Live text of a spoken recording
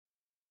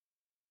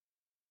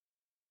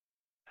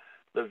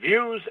The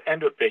views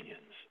and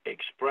opinions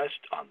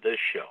expressed on this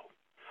show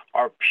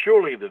are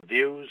purely the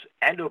views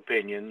and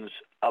opinions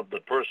of the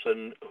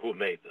person who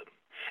made them,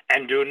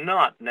 and do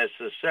not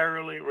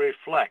necessarily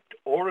reflect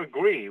or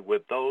agree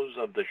with those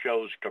of the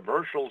show's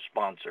commercial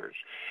sponsors,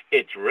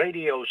 its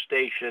radio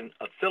station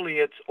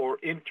affiliates, or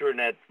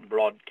internet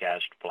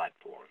broadcast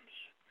platforms.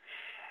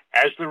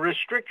 As the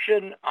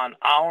restriction on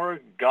our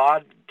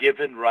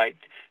God-given right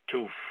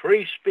to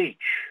free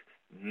speech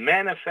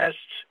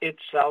manifests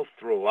itself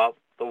throughout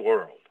the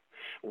world,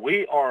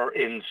 we are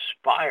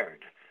inspired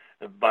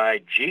by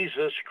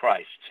Jesus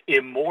Christ's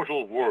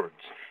immortal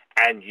words,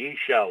 and ye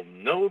shall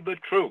know the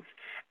truth,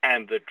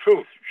 and the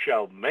truth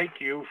shall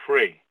make you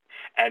free.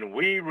 And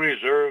we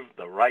reserve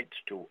the rights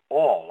to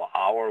all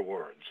our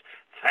words.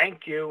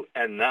 Thank you,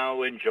 and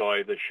now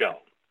enjoy the show.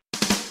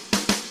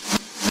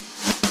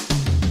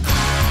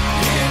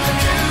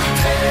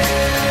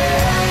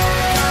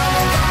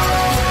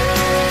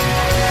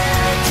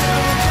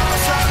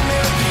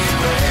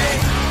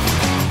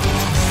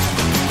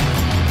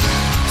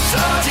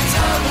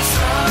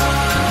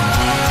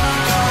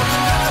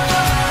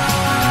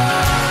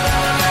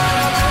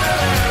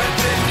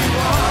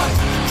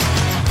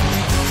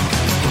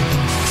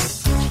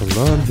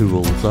 Learn who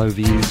rules over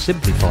you,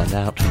 simply find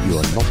out you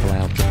are not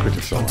allowed to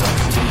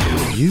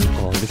criticise. You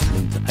are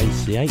listening to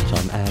ACH,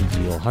 I'm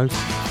Andy, your host,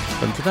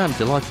 and today I'm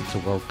delighted to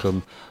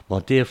welcome my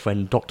dear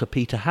friend Dr.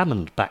 Peter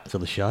Hammond back to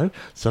the show.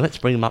 So let's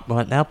bring him up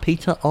right now.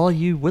 Peter, are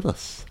you with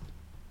us?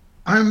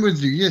 I'm with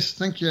you, yes,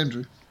 thank you,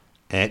 Andrew.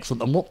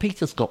 Excellent. And what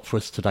Peter's got for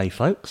us today,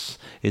 folks,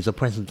 is a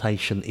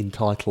presentation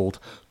entitled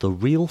The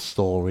Real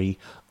Story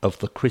of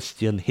the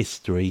Christian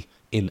History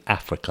in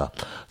Africa.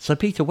 So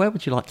Peter, where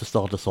would you like to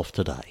start us off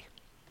today?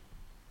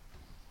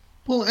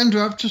 Well,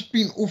 Andrew, I've just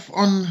been off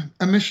on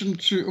a mission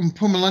to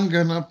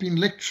Mpumalanga, and I've been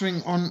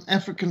lecturing on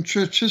African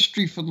church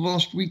history for the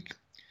last week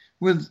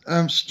with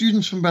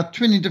students from about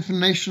 20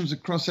 different nations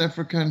across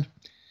Africa, and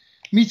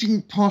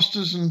meeting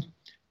pastors and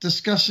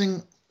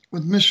discussing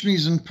with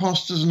missionaries and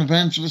pastors and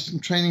evangelists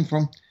and training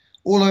from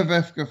all over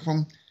Africa,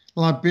 from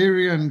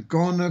Liberia and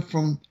Ghana,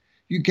 from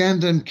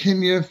Uganda and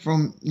Kenya,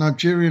 from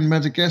Nigeria and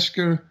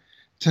Madagascar,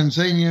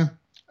 Tanzania.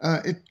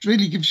 It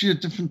really gives you a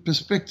different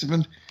perspective,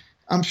 and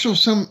I'm sure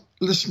some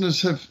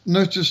listeners have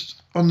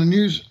noticed on the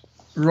news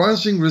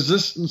rising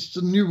resistance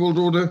to the New World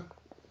Order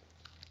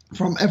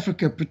from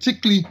Africa,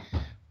 particularly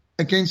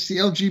against the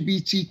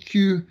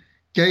LGBTQ,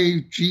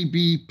 gay,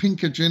 GB,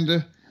 pink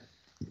agenda.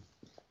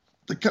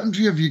 The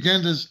country of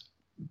Uganda's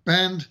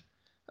banned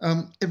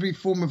every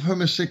form of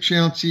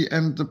homosexuality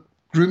and the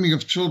grooming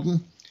of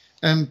children,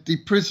 and the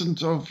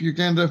president of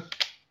Uganda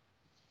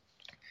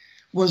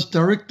was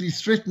directly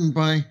threatened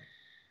by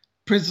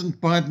President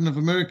Biden of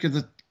America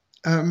that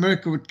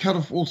America would cut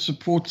off all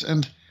support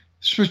and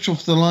switch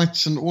off the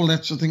lights and all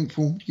that sort of thing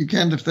for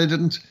Uganda if they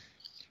didn't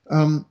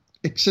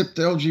accept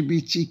the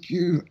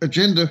LGBTQ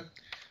agenda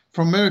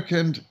from America.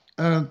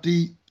 And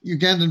the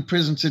Ugandan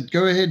president said,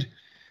 go ahead,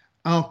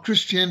 our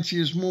Christianity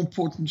is more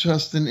important to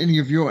us than any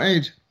of your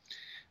aid.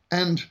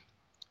 And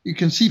you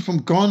can see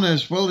from Ghana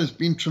as well, there's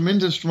been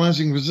tremendous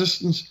rising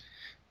resistance,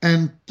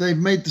 and they've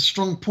made the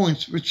strong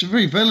point, which is a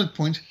very valid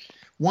point.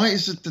 Why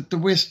is it that the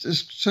West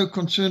is so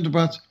concerned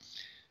about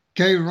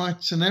gay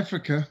rights in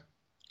Africa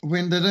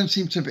when they don't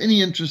seem to have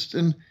any interest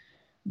in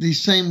the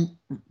same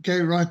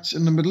gay rights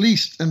in the Middle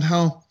East, and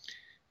how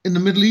in the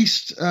Middle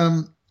East,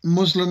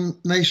 Muslim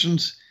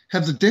nations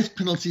have the death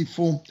penalty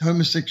for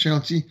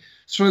homosexuality,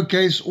 throw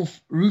gays off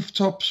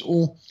rooftops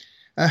or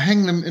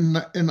hang them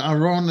in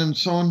Iran and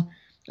so on,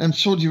 and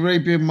Saudi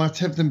Arabia might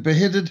have them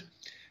beheaded.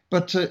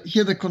 But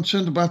here they're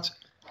concerned about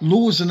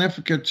laws in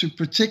Africa to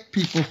protect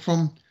people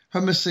from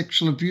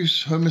homosexual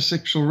abuse,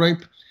 homosexual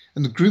rape,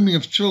 and the grooming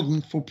of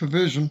children for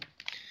perversion.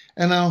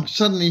 And now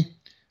suddenly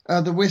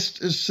the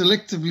West is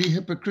selectively,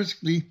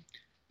 hypocritically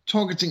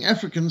targeting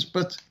Africans,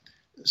 but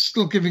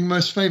still giving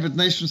most favored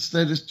nation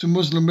status to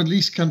Muslim Middle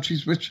East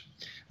countries, which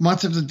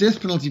might have the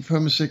death penalty for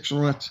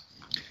homosexual rights,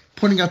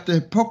 pointing out the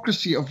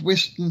hypocrisy of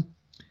Western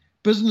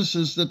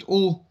businesses that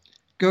all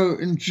go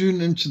in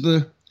June into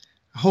the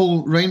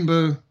whole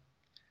rainbow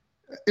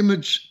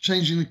image,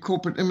 changing the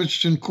corporate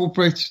image to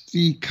incorporate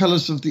the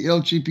colors of the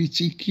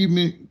LGBT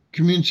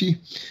community,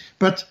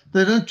 but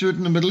they don't do it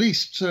in the Middle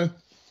East. So,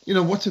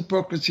 what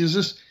hypocrisy is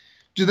this?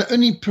 Do they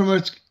only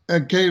promote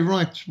gay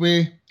rights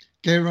where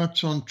gay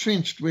rights are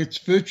entrenched, where it's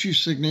virtue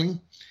signaling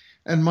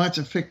and might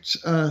affect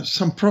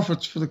some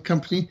profits for the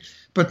company,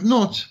 but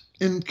not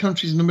in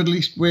countries in the Middle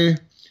East where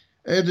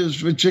it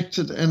is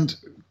rejected and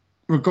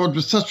regarded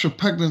with such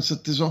repugnance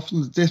that there's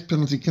often the death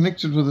penalty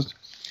connected with it?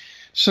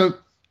 So,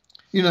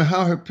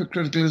 how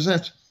hypocritical is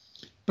that?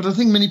 But I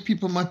think many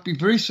people might be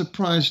very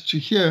surprised to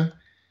hear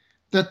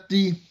that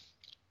the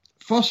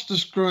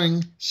fastest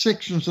growing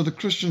sections of the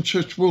Christian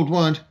church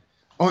worldwide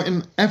are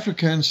in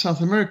Africa and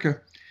South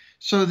America.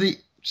 So the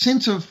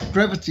center of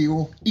gravity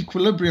or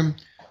equilibrium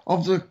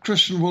of the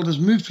Christian world has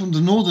moved from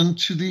the northern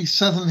to the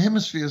southern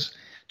hemispheres,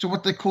 to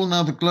what they call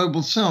now the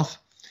global south.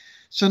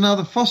 So now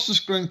the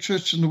fastest growing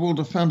churches in the world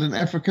are found in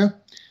Africa,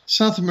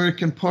 South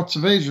America, and parts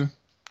of Asia.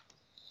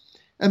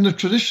 And the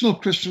traditional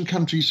Christian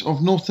countries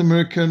of North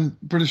America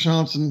and British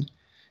Isles and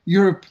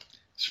Europe,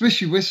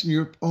 especially Western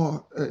Europe,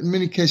 are in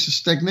many cases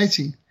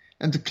stagnating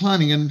and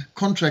declining and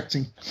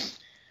contracting.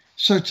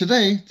 So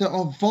today there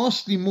are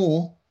vastly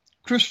more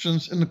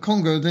Christians in the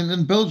Congo than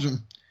in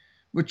Belgium,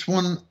 which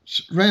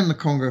once ran the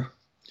Congo.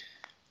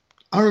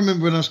 I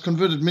remember when I was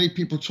converted, many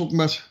people talking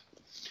about,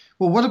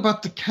 well, what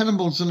about the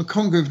cannibals in the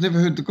Congo who've never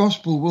heard the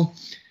gospel? Well,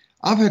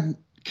 I've had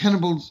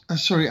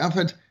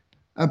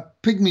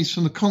pygmies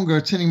from the Congo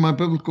attending my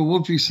biblical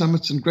worldview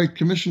summits and Great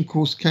Commission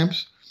course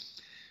camps.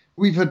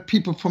 We've had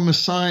people from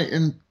Maasai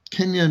in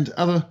Kenya and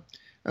other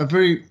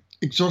very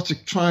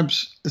exotic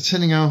tribes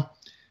attending our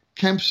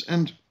camps.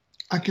 And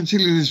I can tell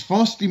you there's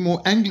vastly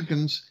more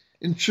Anglicans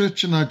in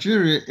church in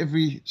Nigeria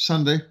every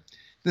Sunday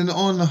than there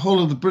are in the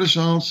whole of the British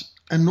Isles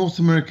and North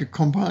America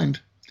combined.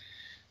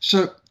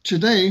 So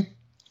today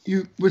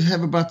you would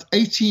have about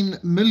 18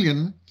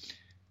 million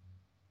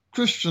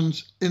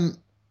Christians in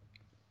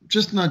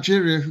just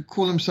Nigeria who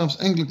call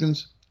themselves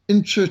Anglicans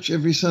in church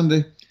every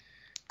Sunday,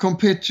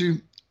 compared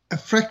to a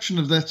fraction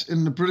of that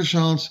in the British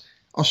Isles,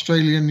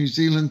 Australia, New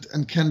Zealand,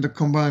 and Canada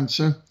combined.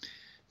 So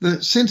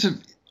the center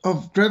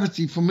of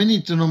gravity for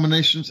many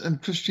denominations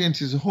and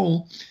Christianity as a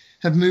whole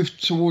have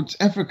moved towards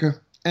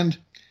Africa. And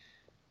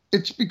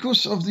it's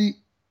because of the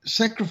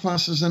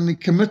sacrifices and the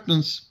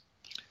commitments,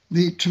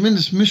 the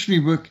tremendous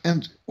missionary work,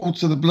 and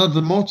also the blood of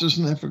the martyrs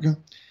in Africa.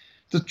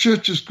 The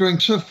church is growing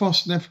so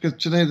fast in Africa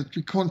today that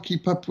we can't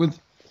keep up with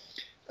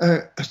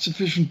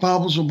sufficient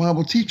Bibles or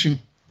Bible teaching.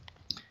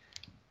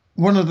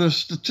 One of the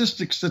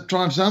statistics that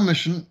drives our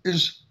mission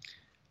is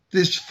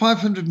there's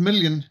 500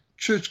 million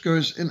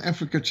churchgoers in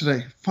Africa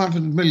today.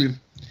 500 million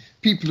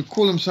people who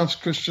call themselves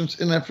Christians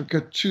in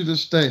Africa to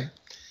this day,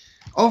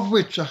 of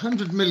which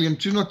 100 million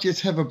do not yet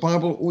have a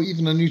Bible or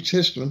even a New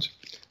Testament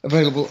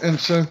available. And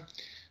so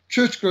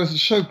church growth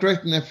is so great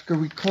in Africa,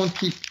 we can't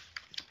keep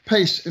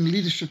pace in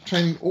leadership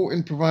training or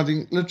in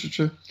providing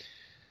literature.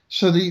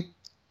 So the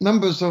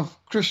numbers of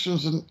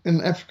Christians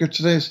in Africa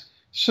today is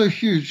so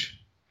huge.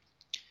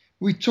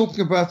 We're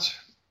talking about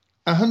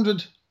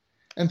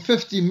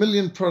 150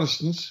 million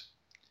Protestants,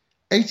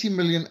 80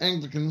 million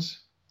Anglicans,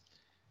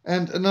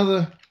 and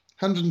another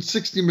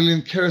 160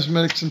 million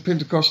Charismatics and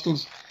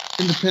Pentecostals,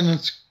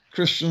 independent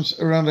Christians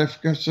around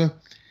Africa. So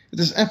it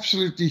is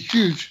absolutely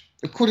huge.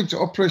 According to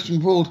Operation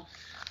World,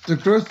 the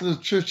growth of the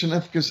church in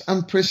Africa is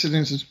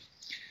unprecedented.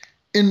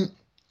 In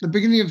the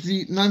beginning of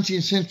the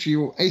 19th century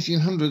or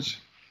 1800s,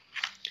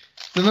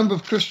 the number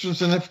of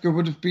Christians in Africa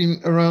would have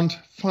been around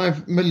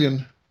 5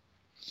 million.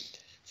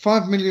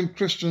 5 million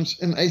Christians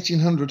in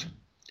 1800,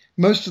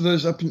 most of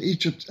those up in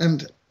Egypt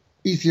and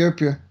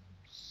Ethiopia.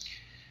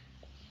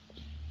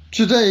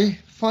 Today,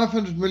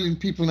 500 million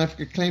people in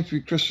Africa claim to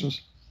be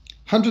Christians.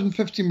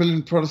 150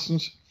 million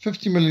Protestants,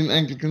 50 million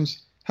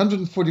Anglicans,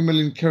 140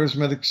 million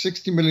Charismatics,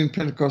 60 million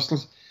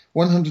Pentecostals,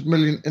 100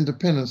 million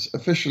independents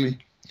officially.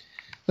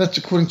 That's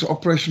according to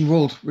Operation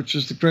World, which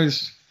is the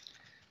greatest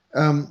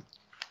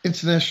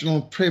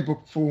international prayer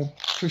book for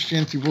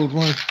Christianity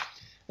worldwide.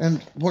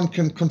 And one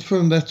can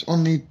confirm that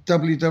on the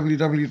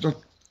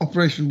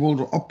www.operationworld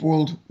or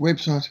OpWorld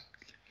website.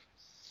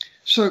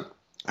 So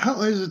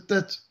how is it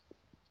that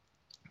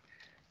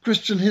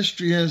Christian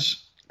history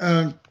has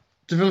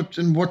developed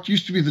in what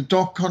used to be the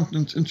dark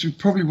continent into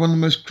probably one of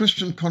the most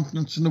Christian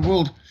continents in the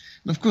world?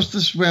 And of course,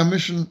 this is where our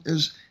mission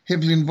is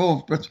heavily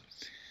involved. But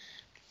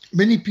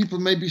many people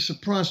may be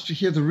surprised to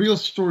hear the real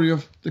story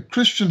of the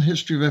Christian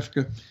history of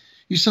Africa.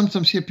 You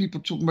sometimes hear people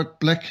talking about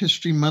Black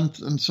History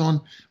Month and so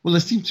on. Well, they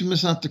seem to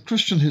miss out the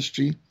Christian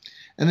history.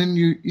 And then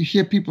you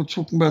hear people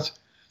talking about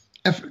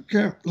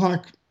Africa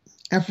like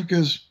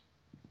Africa's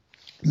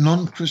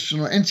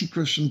non-Christian or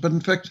anti-Christian. But in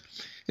fact,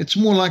 it's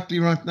more likely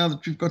right now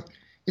that we've got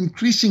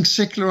increasing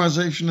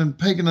secularization and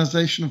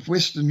paganization of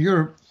Western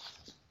Europe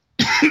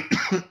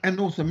and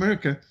North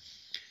America.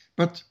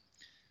 But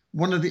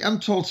one of the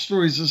untold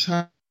stories is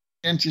how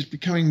Christianity is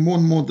becoming more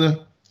and more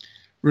the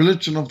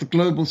religion of the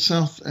global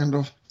South and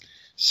of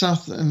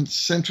South and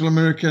Central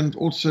America and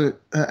also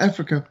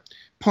Africa,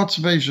 parts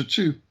of Asia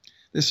too.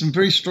 There's some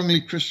very strongly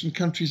Christian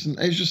countries in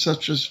Asia,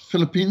 such as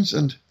Philippines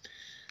and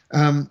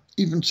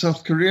even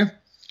South Korea,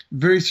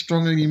 very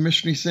strongly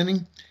missionary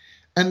sending.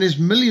 And there's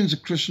millions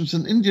of Christians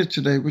in India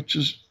today, which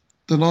is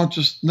the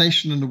largest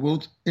nation in the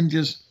world.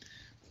 India's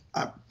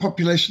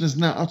population has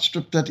now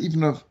outstripped that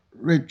even of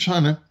Red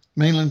China.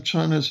 Mainland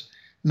China is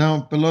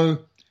now below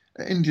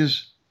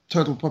India's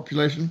total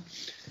population.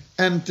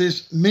 And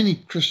there's many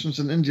Christians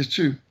in India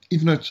too,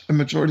 even though it's a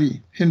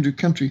majority Hindu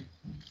country.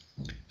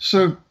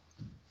 So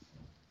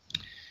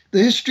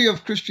the history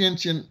of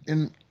Christianity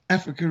in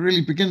Africa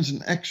really begins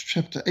in Acts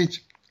chapter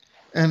 8.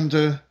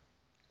 And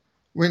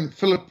when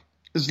Philip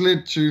is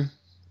led to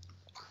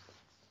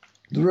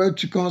the road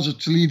to Gaza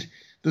to lead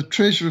the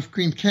treasure of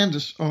Queen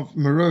Candace of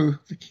Meroe,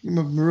 the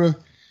kingdom of Meroe,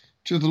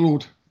 to the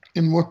Lord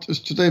in what is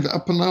today the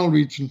Upper Nile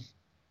region.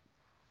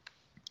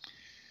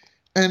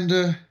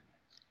 And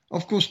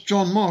of course,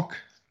 John Mark,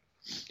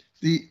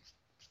 the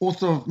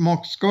author of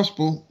Mark's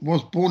Gospel,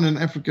 was born in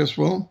Africa as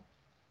well.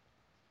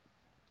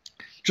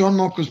 John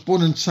Mark was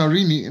born in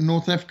Cyrene in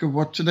North Africa,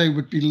 what today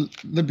would be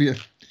Libya.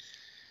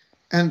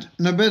 And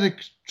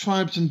nomadic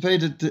tribes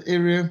invaded the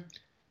area,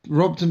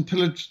 robbed and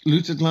pillaged,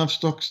 looted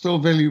livestock, stole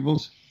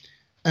valuables,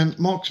 and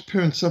Mark's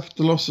parents suffered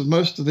the loss of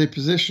most of their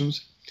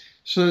possessions,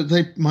 so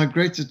they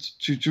migrated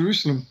to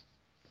Jerusalem.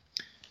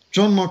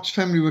 John Mark's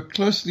family were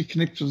closely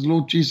connected with the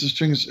Lord Jesus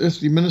during his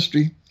earthly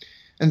ministry,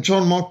 and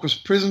John Mark was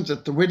present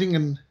at the wedding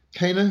in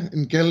Cana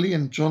in Galilee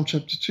in John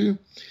chapter 2.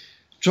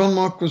 John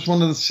Mark was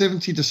one of the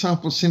 70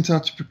 disciples sent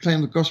out to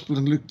proclaim the gospel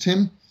in Luke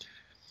 10.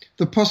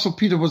 The Apostle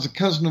Peter was a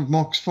cousin of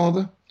Mark's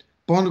father.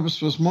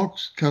 Barnabas was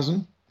Mark's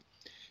cousin.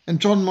 And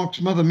John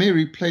Mark's mother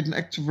Mary played an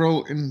active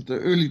role in the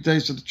early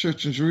days of the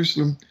church in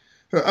Jerusalem.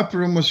 Her upper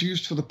room was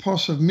used for the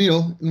Passover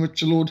meal in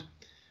which the Lord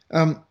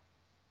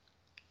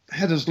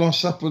had his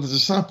last supper with the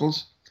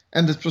disciples,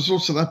 and it was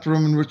also the upper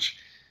room in which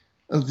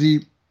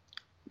the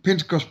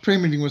Pentecost prayer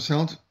meeting was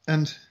held,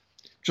 and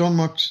John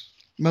Mark's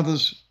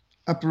mother's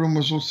upper room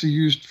was also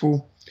used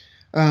for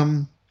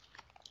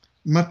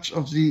much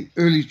of the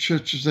early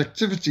church's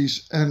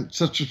activities, and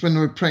such as when they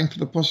were praying for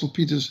the Apostle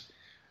Peter's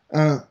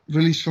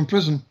release from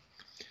prison.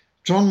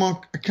 John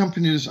Mark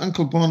accompanied his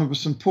uncle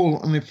Barnabas and Paul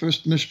on their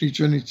first missionary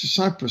journey to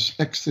Cyprus,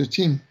 Acts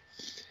 13.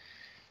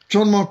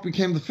 John Mark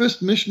became the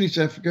first missionary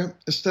to Africa,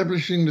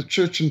 establishing the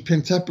church in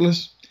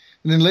Pentapolis,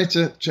 and then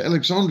later to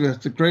Alexandria,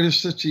 the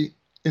greatest city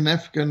in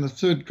Africa and the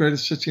third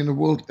greatest city in the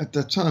world at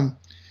that time.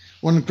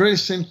 One of the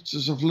greatest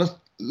centers of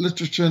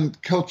literature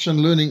and culture and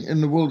learning in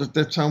the world at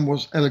that time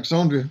was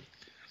Alexandria.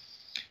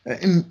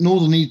 In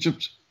northern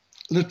Egypt,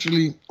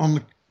 literally on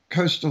the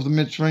coast of the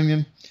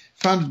Mediterranean,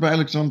 founded by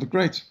Alexander the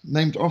Great,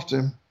 named after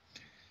him.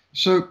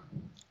 So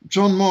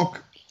John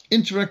Mark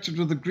interacted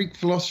with the Greek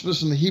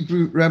philosophers and the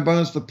Hebrew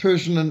rabbis, the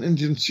Persian and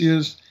Indian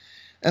seers,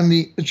 and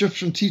the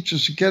Egyptian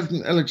teachers who gathered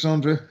in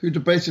Alexandria, who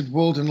debated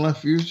world and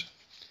life views.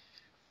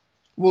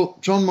 Well,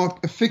 John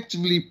Mark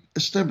effectively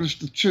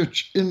established the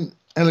church in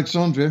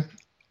Alexandria,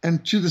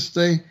 and to this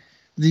day,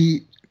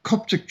 the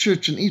Coptic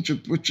church in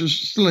Egypt, which is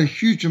still a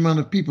huge amount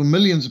of people,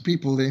 millions of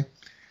people there,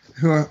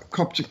 who are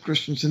Coptic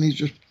Christians in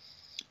Egypt,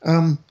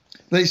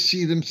 they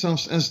see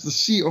themselves as the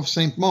See of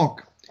St.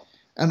 Mark.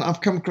 And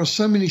I've come across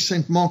so many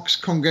St. Mark's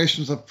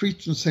congregations. I've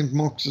preached in St.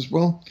 Mark's as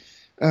well,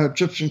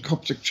 Egyptian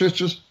Coptic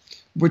churches,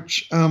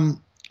 which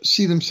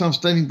see themselves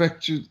dating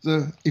back to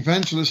the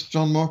evangelist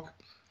John Mark,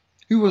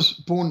 who was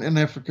born in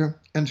Africa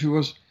and who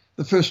was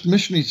the first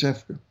missionary to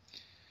Africa.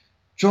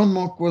 John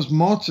Mark was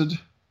martyred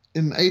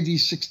in AD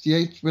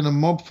 68 when a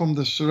mob from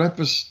the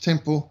Serapis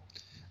temple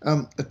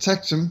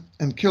attacked him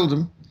and killed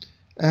him.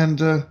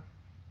 And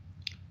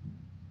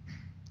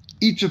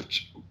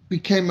Egypt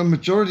became a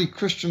majority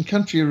Christian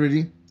country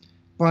already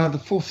by the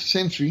 4th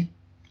century,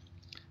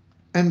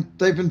 and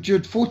they've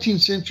endured 14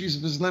 centuries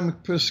of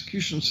Islamic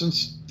persecution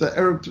since the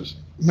Arabs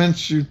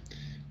managed to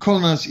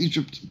colonize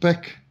Egypt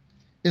back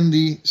in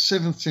the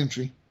 7th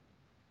century.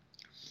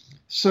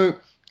 So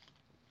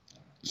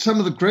some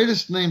of the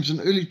greatest names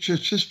in early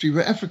church history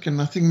were African.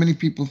 I think many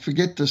people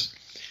forget this,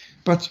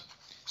 but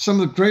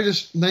some of the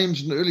greatest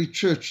names in the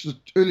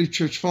early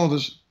church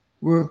fathers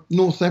were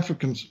North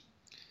Africans.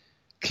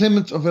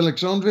 Clement of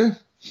Alexandria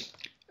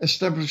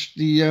established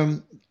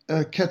the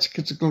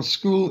catechetical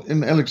school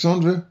in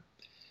Alexandria.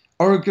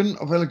 Origen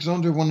of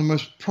Alexandria, one of the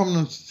most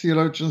prominent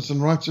theologians and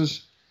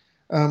writers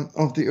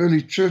of the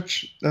early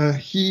church,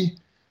 he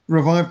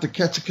revived the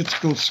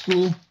catechetical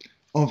school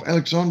of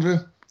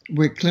Alexandria,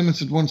 where Clement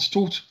had once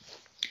taught.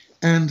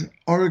 And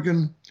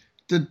Origen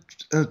did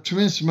a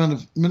tremendous amount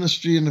of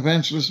ministry and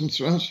evangelism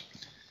throughout.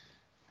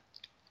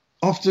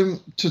 After him,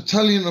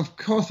 Tertullian of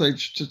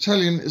Carthage.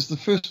 Tertullian is the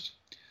first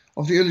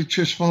of the early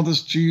church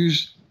fathers to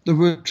use the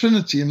word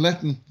Trinity in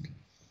Latin.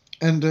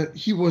 And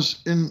he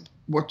was in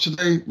what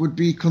today would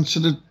be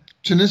considered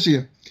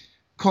Tunisia,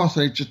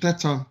 Carthage at that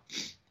time.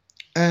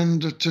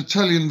 And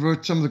Tertullian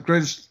wrote some of the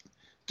greatest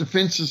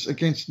defenses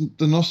against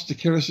the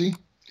Gnostic heresy.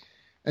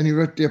 And he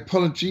wrote the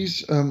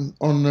Apologies on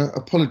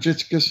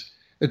Apologeticus,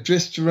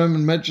 addressed to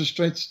Roman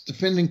magistrates,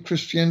 defending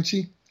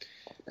Christianity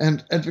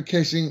and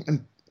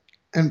advocating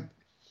and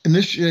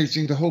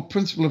initiating the whole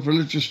principle of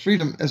religious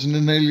freedom as an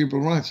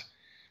inalienable right.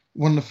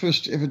 One of the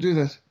first to ever do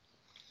that.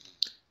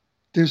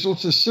 There's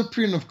also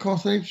Cyprian of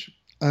Carthage,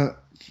 a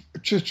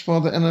church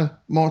father and a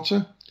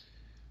martyr,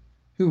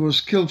 who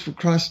was killed for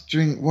Christ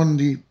during one of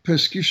the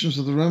persecutions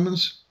of the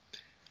Romans,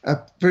 a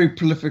very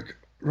prolific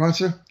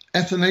writer.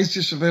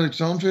 Athanasius of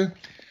Alexandria,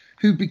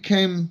 who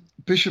became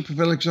Bishop of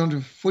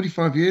Alexandria for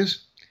 45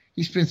 years.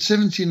 He spent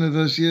 17 of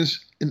those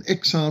years in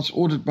exiles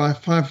ordered by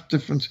 5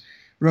 different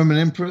Roman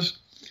emperors.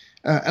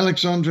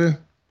 Alexandria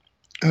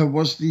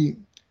was the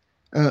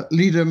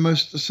leader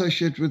most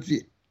associated with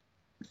the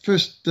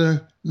first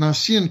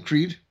Nicene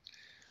Creed,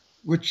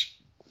 which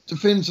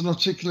defends and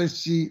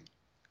articulates the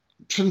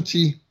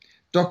Trinity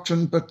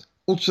doctrine, but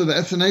also the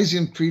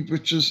Athanasian Creed,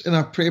 which is in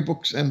our prayer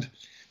books and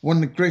one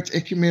of the great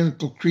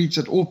ecumenical creeds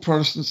that all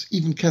Protestants,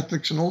 even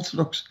Catholics and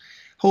Orthodox,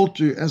 hold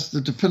to as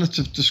the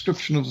definitive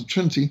description of the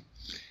Trinity.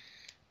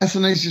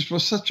 Athanasius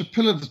was such a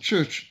pillar of the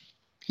church.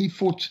 He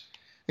fought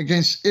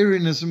against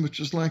Arianism,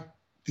 which is like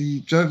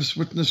the Jehovah's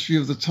Witness view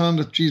of the time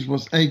that Jesus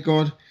was a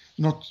God,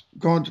 not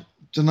God,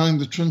 denying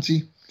the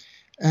Trinity.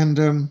 And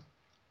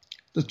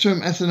the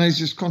term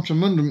Athanasius contra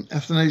mundum,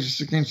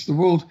 Athanasius against the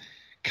world,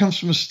 comes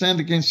from a stand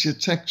against the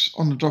attacks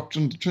on the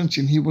doctrine of the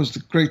Trinity, and he was the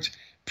great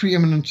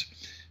preeminent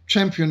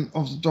champion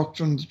of the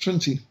doctrine of the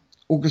Trinity.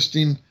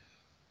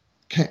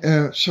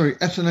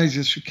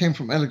 Athanasius, who came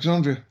from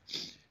Alexandria.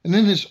 And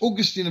then there's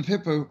Augustine of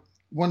Hippo,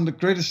 one of the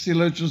greatest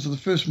theologians of the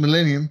first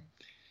millennium.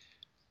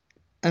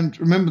 And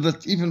remember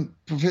that even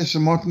Professor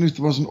Martin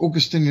Luther was an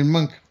Augustinian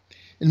monk.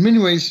 In many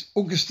ways,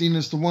 Augustine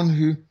is the one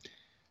who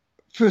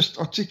first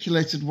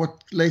articulated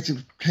what later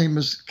came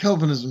as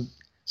Calvinism.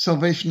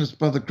 Salvation is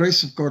by the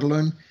grace of God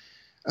alone,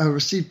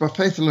 received by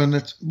faith alone,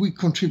 that we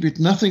contribute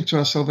nothing to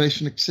our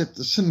salvation except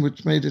the sin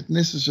which made it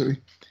necessary.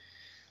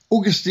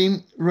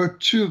 Augustine wrote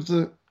two of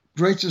the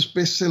greatest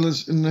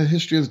bestsellers in the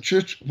history of the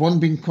church, one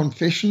being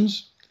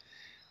Confessions,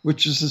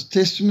 which is his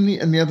testimony,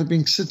 and the other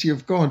being City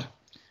of God,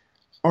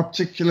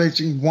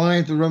 articulating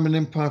why the Roman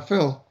Empire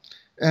fell.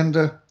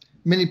 And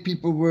many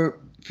people were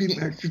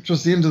feeling like it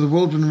was the end of the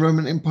world when the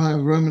Roman Empire,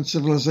 Roman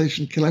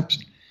civilization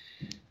collapsed.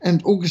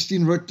 And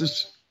Augustine wrote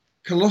this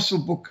colossal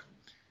book,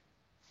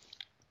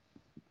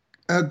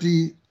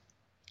 The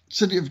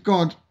City of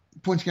God,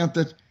 pointing out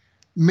that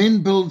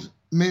men build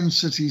men's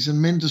cities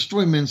and men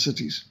destroy men's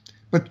cities.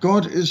 But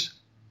God is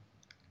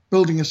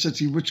building a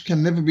city which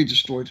can never be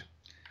destroyed.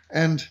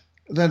 And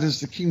that is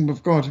the kingdom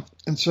of God.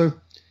 And so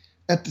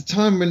at the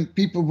time when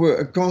people were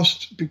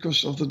aghast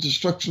because of the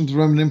destruction of the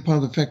Roman Empire,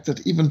 the fact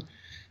that even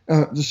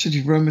the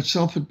city of Rome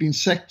itself had been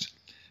sacked,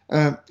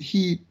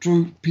 he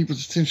drew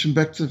people's attention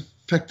back to the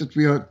fact that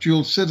we are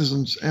dual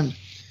citizens and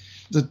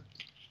the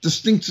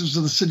distinctives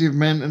of the city of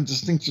man and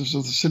distinctives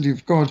of the city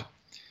of God.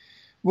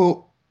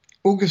 Well,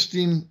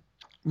 Augustine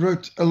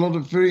wrote a lot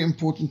of very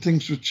important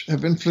things which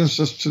have influenced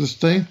us to this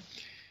day.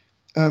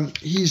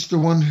 He's the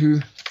one who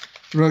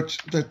wrote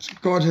that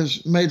God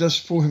has made us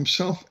for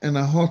himself and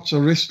our hearts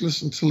are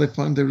restless until they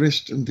find their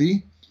rest in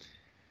thee.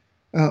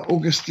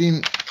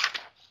 Augustine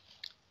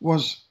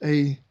was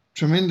a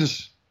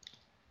tremendous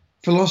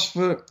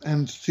philosopher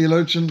and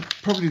theologian,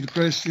 probably the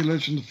greatest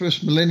theologian of the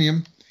first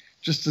millennium,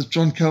 just as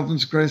John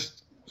Calvin's the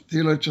greatest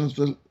theologian of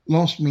the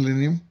last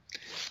millennium,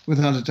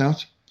 without a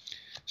doubt.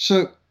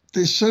 So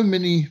there's so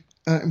many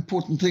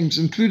important things,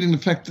 including the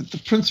fact that the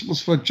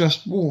principles for a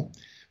just war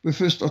were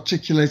first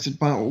articulated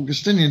by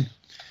Augustinian,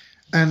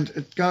 and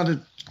it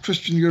guided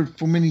Christian Europe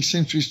for many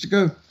centuries to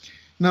go.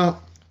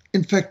 Now,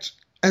 in fact,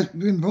 as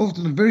we're involved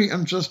in a very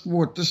unjust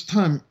war at this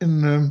time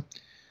in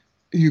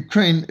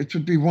Ukraine, it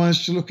would be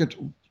wise to look at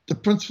the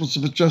principles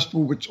of a just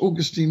war, which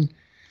Augustine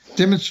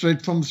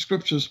demonstrated from the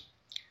scriptures.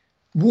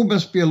 War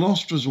must be a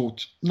last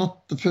resort,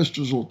 not the first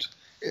resort.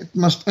 It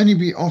must only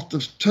be after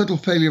total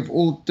failure of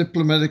all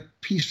diplomatic,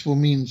 peaceful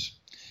means.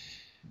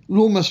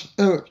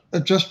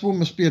 A just war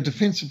must be a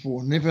defensive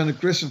war, never an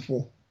aggressive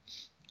war.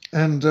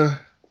 And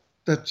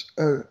that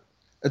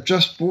a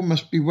just war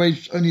must be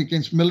waged only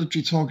against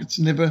military targets,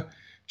 never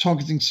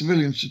targeting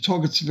civilians. To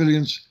target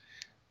civilians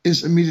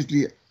is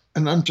immediately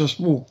an unjust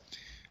war.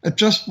 A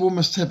just war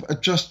must have a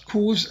just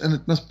cause, and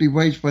it must be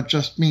waged by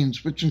just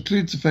means, which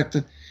includes the fact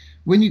that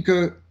when you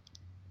go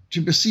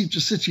to besiege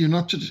a city, you're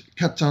not to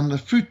cut down the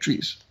fruit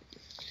trees.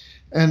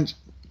 And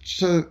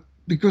so,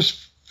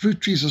 because fruit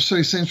trees are so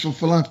essential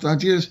for life, the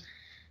idea is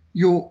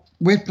your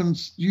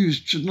weapons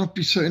used should not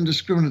be so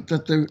indiscriminate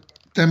that they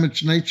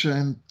damage nature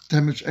and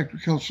damage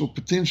agricultural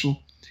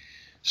potential.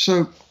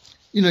 So,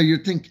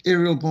 you'd think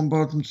aerial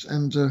bombardments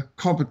and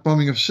carpet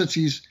bombing of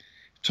cities,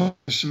 targeting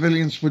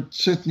civilians would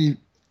certainly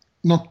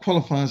not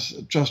qualify as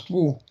a just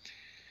war.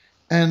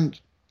 And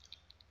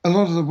a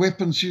lot of the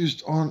weapons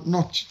used are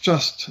not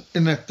just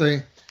in that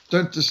they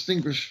don't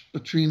distinguish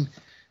between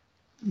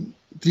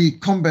the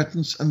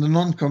combatants and the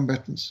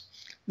non-combatants,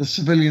 the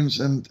civilians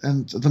and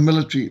the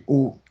military,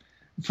 or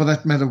for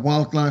that matter,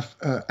 wildlife,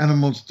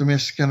 animals,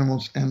 domestic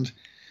animals, and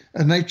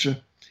nature.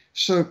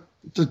 So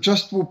the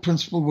just war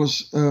principle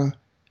was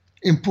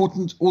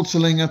important, also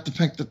laying out the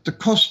fact that the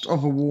cost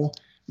of a war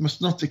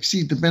must not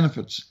exceed the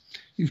benefits.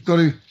 You've got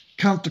to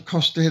count the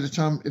cost ahead of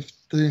time.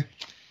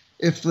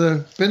 If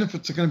the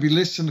benefits are going to be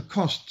less than the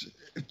cost,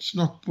 it's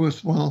not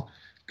worthwhile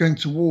going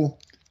to war.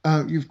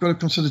 You've got to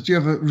consider, do you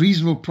have a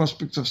reasonable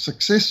prospect of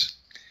success?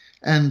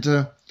 And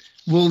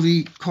will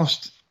the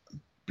cost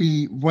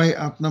be way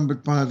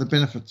outnumbered by the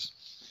benefits?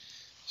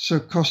 So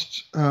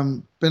cost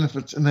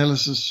benefit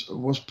analysis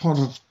was part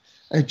of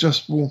a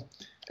just war.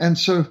 And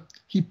so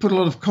he put a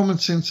lot of common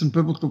sense and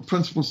biblical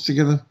principles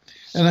together,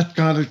 and that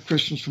guided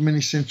Christians for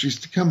many centuries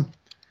to come.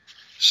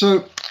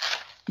 So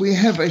we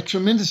have a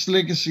tremendous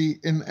legacy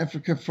in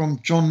Africa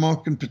from John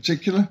Mark in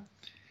particular.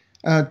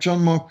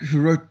 John Mark, who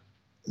wrote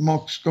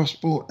Mark's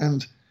Gospel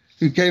and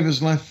who gave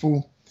his life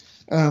for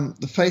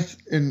the faith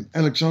in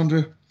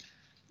Alexandria.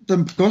 The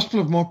Gospel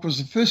of Mark was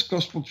the first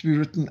Gospel to be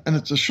written, and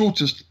it's the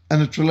shortest,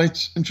 and it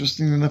relates,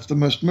 interestingly enough, the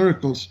most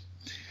miracles.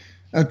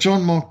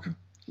 John Mark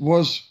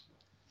was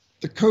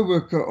the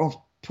co-worker of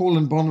Paul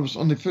and Barnabas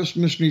on their first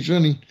missionary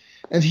journey,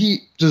 And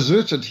he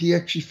deserted. He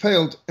actually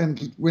failed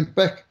and went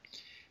back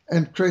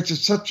and created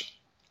such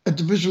a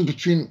division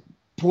between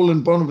Paul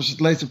and Barnabas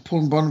that later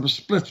Paul and Barnabas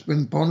split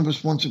when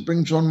Barnabas wanted to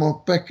bring John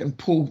Mark back and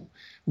Paul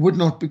would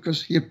not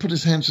because he had put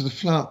his hand to the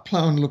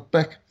plow and looked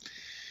back.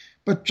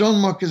 But John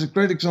Mark is a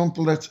great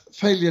example that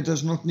failure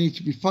does not need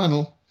to be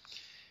final,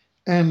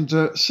 and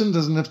sin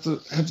doesn't have to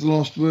have the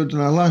last word in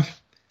our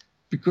life,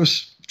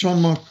 because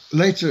John Mark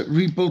later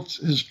rebuilt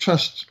his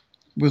trust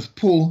with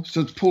Paul,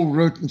 so that Paul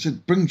wrote and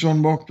said, bring John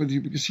Mark with you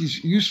because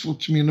he's useful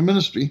to me in the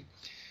ministry.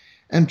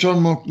 And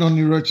John Mark not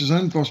only wrote his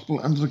own gospel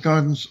under the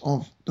guidance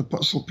of the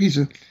Apostle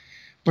Peter,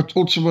 but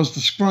also was the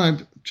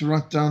scribe to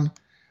write down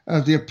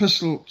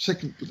the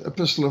second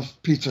epistle of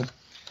Peter.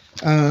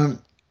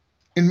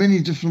 In many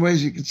different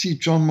ways, you can see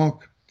John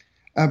Mark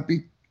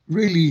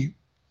really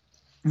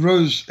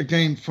rose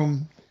again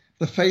from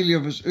the failure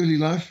of his early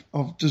life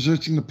of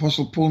deserting the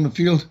Apostle Paul in the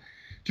field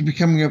to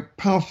becoming a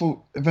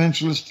powerful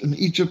evangelist in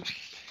Egypt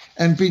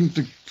and being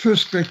the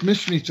first great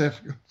missionary to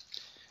Africa.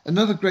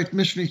 Another great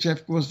missionary to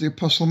Africa was the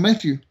Apostle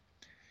Matthew.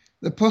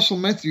 The Apostle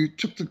Matthew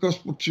took the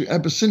gospel to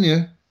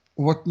Abyssinia,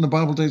 or what in the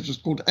Bible days was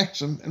called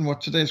Axum, and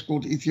what today is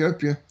called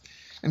Ethiopia,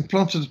 and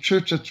planted a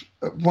church at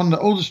one of the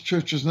oldest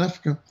churches in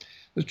Africa,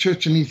 the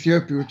church in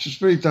Ethiopia, which is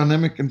very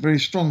dynamic and very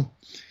strong.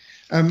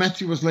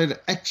 Matthew was later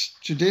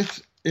axed to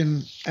death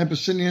in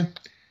Abyssinia,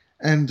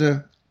 and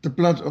the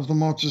blood of the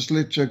martyrs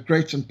led to a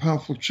great and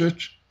powerful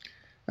church.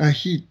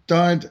 He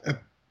died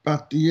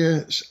about the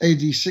year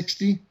AD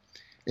 60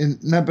 in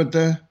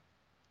Nabada,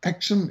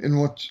 Axum, in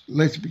what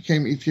later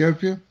became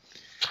Ethiopia.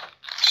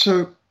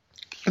 So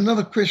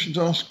another question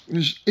to ask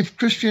is, if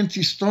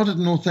Christianity started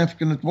in North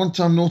Africa, and at one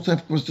time North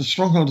Africa was the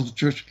stronghold of the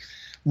church,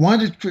 why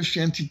did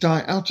Christianity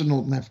die out in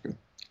Northern Africa?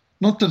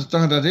 Not that it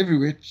died out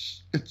everywhere,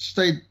 it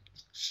stayed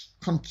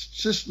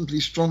consistently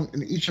strong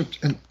in Egypt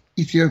and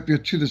Ethiopia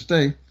to this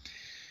day.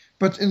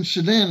 But in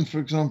Sudan, for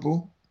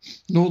example,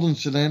 Northern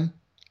Sudan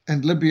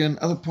and Libya and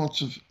other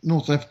parts of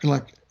North Africa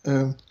like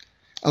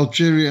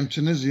Algeria and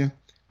Tunisia,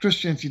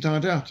 Christianity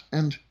died out.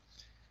 And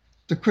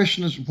the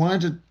question is, why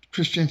did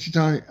Christianity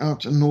die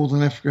out in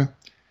Northern Africa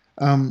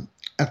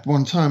at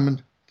one time?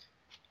 And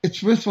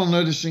it's worthwhile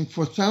noticing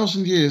for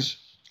 1,000 years,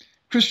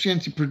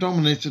 Christianity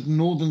predominated in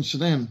Northern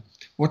Sudan.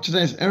 What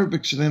today's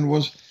Arabic Sudan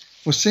was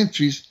for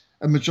centuries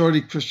a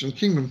majority Christian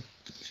kingdom.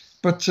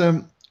 But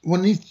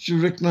one needs to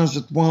recognize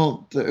that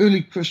while the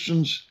early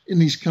Christians in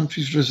these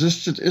countries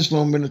resisted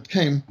Islam when it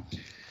came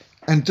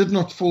and did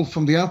not fall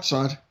from the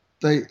outside,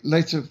 they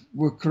later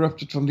were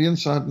corrupted from the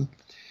inside. And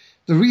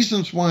the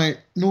reasons why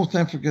North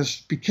Africa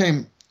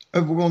became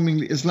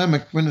overwhelmingly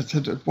Islamic when it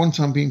had at one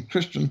time been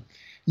Christian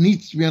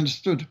needs to be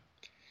understood.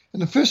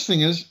 And the first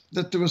thing is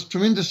that there was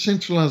tremendous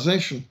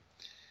centralization.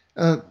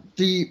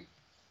 The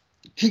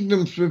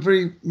kingdoms were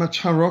very much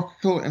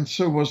hierarchical, and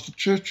so was the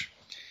church.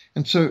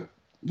 And so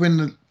when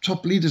the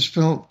top leaders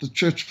fell, the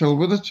church fell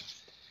with it.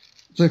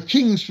 The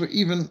kings were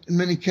even, in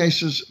many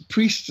cases,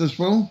 priests as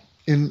well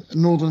in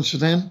northern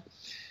Sudan.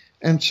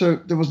 And so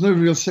there was no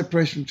real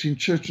separation between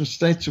church and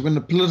state. So when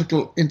the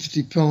political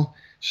entity fell,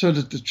 so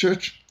did the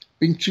church.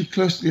 Being too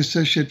closely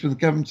associated with the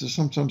government is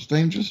sometimes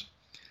dangerous.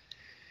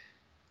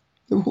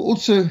 They were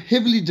also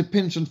heavily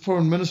dependent on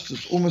foreign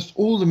ministers. Almost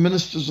all the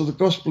ministers of the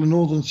gospel in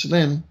northern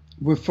Sudan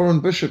were foreign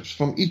bishops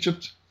from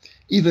Egypt,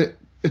 either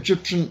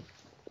Egyptian,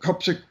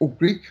 Coptic, or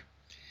Greek.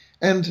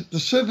 And the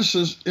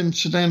services in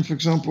Sudan, for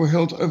example, were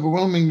held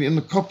overwhelmingly in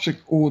the Coptic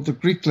or the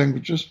Greek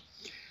languages,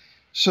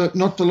 so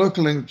not the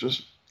local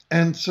languages.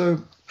 And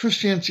so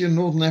Christianity in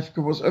Northern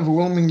Africa was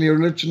overwhelmingly a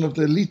religion of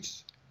the elite,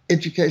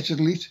 educated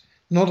elite,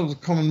 not of the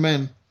common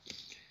man.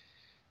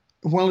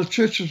 While the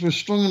churches were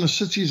strong in the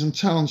cities and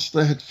towns,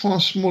 they had far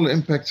smaller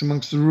impacts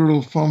amongst the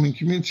rural farming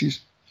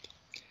communities.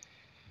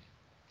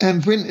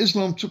 And when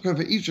Islam took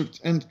over Egypt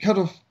and cut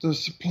off the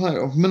supply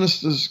of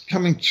ministers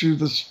coming to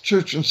this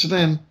church in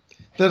Sudan,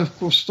 that of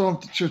course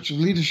starved the church's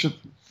leadership.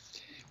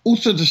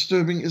 Also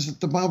disturbing is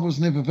that the Bible was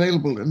never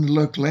available in the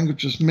local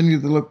languages. Many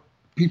of the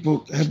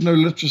people had no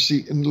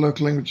literacy in the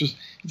local languages.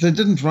 If they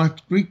didn't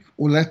write Greek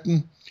or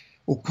Latin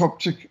or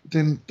Coptic,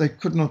 then they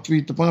could not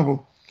read the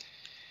Bible.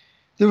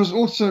 There was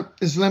also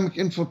Islamic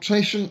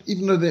infiltration,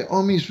 even though their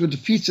armies were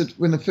defeated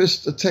when they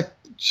first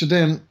attacked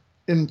Sudan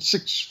in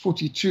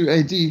 642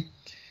 AD,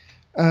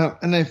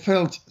 and they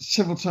failed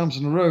several times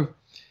in a row.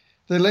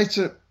 They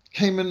later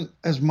came in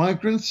as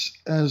migrants,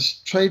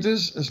 as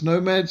traders, as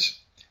nomads,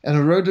 and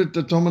eroded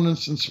the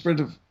dominance and spread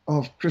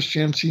of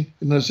Christianity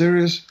in those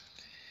areas.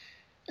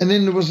 And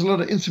then there was a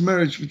lot of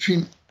intermarriage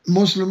between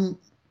Muslim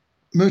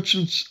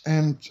merchants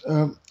and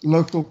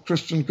local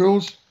Christian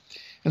girls.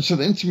 And so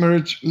the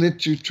intermarriage led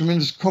to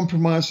tremendous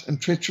compromise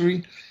and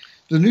treachery.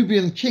 The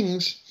Nubian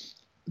kings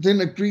then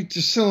agreed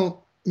to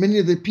sell many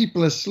of their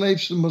people as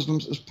slaves to the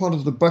Muslims as part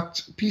of the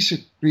Bakht peace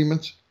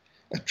agreement,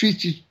 a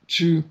treaty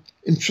to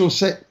ensure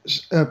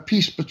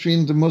peace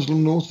between the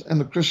Muslim north and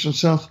the Christian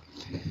south.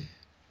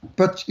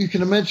 But you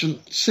can imagine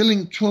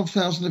selling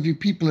 12,000 of your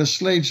people as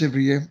slaves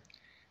every year.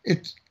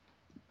 It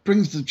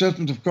brings the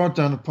judgment of God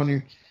down upon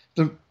you.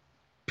 The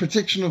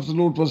protection of the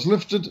Lord was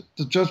lifted,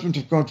 the judgment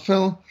of God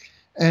fell,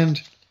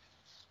 and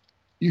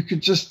you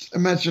could just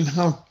imagine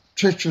how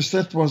treacherous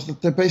that was,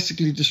 that they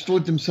basically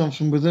destroyed themselves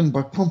from within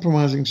by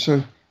compromising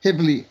so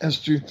heavily as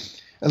to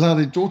allow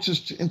their daughters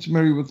to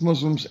intermarry with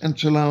Muslims and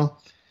to allow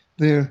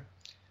their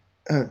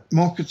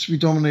markets to be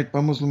dominated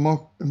by Muslim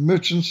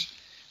merchants,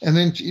 and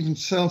then to even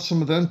sell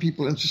some of their own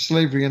people into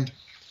slavery. And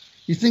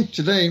you think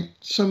today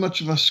so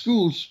much of our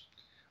schools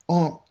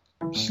are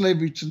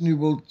slavery to the New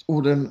World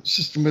Order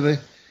system,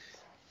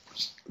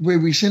 where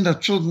we send our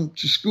children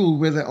to school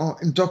where they are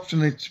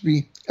indoctrinated to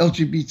be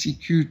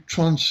LGBTQ,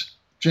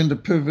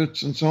 transgender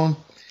perverts and so on,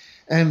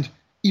 and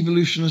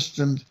evolutionists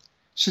and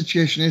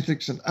situation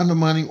ethics, and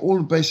undermining all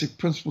the basic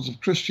principles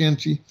of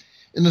Christianity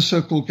in the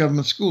so-called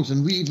government schools.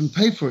 And we even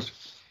pay for it.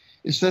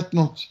 Is that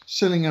not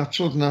selling our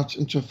children out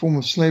into a form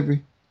of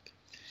slavery?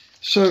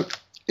 So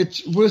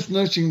it's worth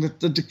noting that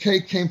the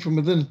decay came from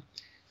within.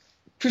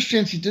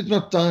 Christianity did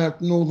not die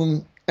out in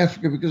northern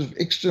Africa because of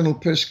external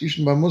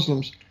persecution by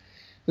Muslims.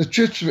 The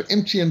churches were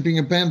empty and being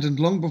abandoned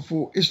long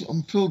before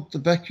Islam filled the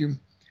vacuum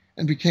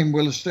and became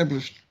well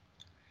established.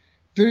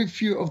 Very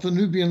few of the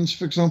Nubians,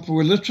 for example,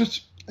 were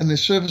literate, and their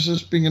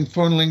services, being in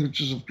foreign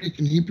languages of Greek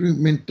and Hebrew,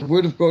 meant the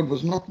word of God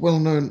was not well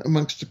known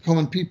amongst the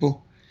common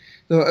people.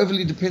 They were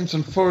overly dependent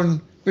on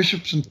foreign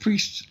bishops and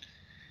priests,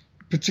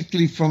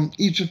 particularly from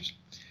Egypt,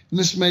 and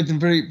this made them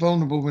very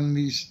vulnerable when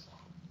these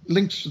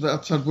links to the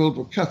outside world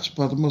were cut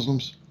by the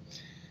Muslims.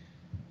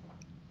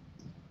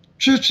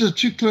 Churches are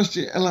too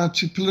closely allied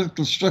to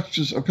political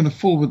structures are going to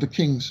fall with the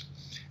kings,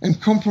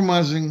 and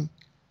compromising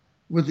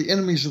with the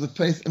enemies of the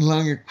faith and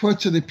allowing a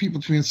quota of their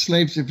people to be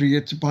enslaved every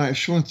year to buy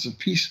assurance of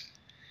peace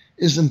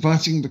is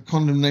inviting the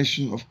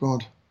condemnation of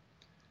God.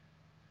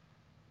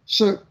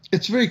 So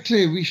it's very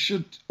clear we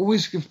should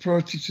always give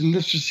priority to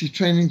literacy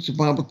training, to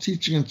Bible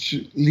teaching, and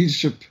to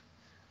leadership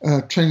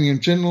training in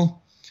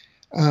general.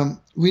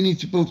 We need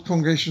to build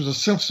congregations that are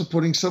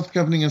self-supporting,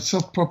 self-governing, and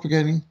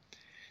self-propagating.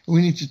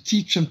 We need to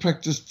teach and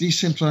practice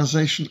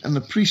decentralization and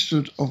the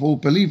priesthood of all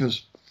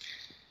believers.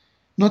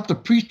 Not the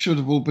priesthood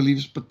of all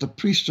believers, but the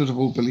priesthood of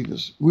all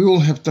believers. We all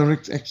have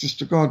direct access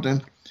to God,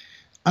 and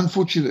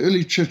unfortunately the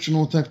early church in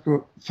North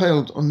Africa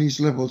failed on these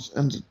levels,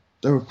 and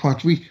they were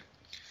quite weak.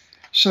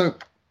 So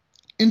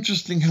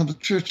interesting how the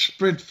church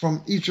spread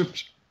from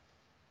Egypt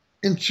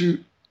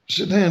into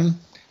Sudan,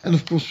 and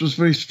of course was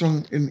very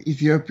strong in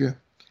Ethiopia,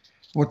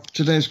 what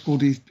today is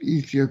called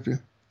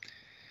Ethiopia.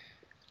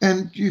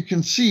 And you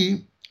can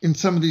see in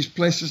some of these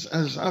places,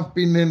 as I've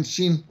been there and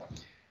seen,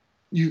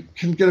 you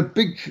can get a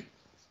big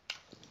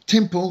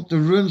temple, the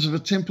ruins of a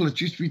temple.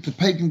 It used to be the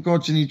pagan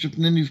gods in Egypt,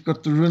 and then you've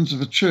got the ruins of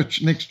a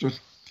church next to it.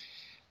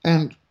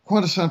 And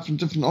quite aside from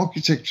different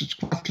architecture, it's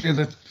quite clear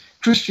that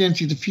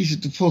Christianity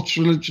defeated the false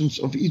religions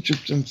of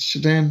Egypt and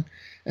Sudan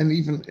and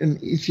even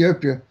in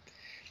Ethiopia,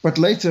 but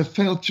later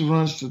failed to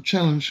rise to the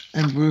challenge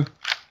and were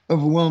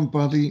overwhelmed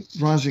by the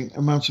rising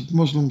amounts of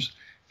Muslims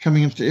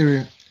coming into the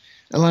area.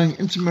 Allowing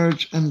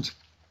intermarriage and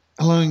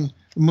allowing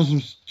the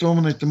Muslims to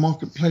dominate the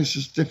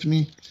marketplaces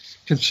definitely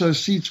can sow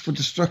seeds for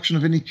destruction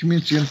of any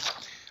community. And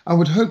I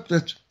would hope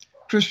that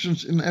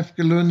Christians in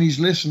Africa learn these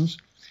lessons,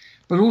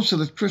 but also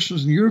that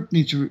Christians in Europe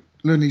need to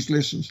learn these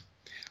lessons.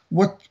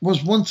 What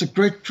was once a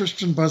great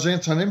Christian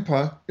Byzantine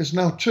Empire is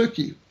now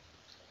Turkey,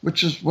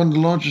 which is one of the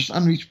largest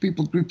unreached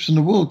people groups in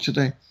the world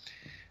today.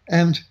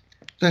 And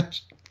that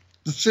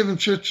the seven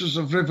churches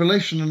of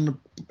Revelation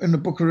in the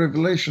book of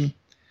Revelation,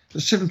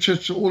 the seven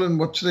churches are all in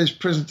what today is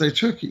present-day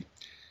Turkey.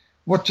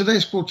 What today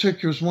is called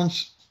Turkey was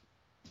once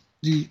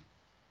the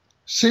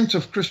center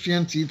of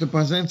Christianity, the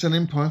Byzantine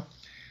Empire,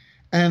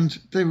 and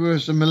there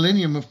was a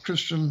millennium of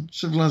Christian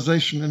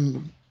civilization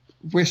in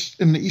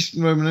the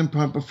Eastern Roman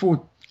Empire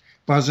before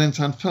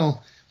Byzantine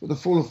fell with the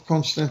fall of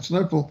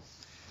Constantinople,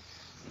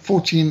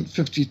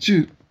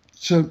 1452.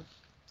 So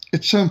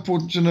it's so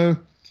important to know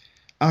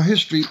our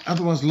history,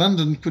 otherwise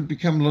London could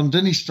become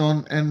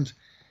Londonistan and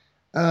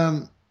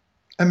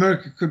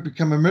America could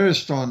become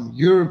Ameristan.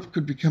 Europe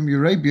could become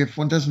Eurabia if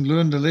one doesn't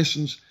learn the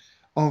lessons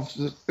of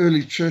the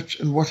early church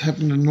and what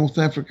happened in North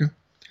Africa.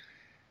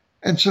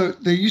 And so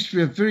there used to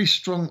be a very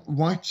strong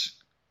white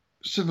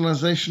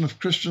civilization of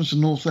Christians in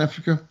North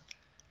Africa,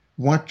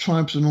 white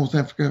tribes in North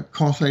Africa,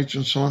 Carthage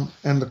and so on,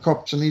 and the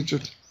Copts in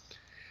Egypt.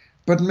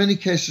 But in many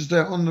cases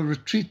they're on the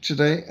retreat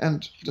today,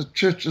 and the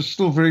church is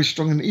still very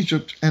strong in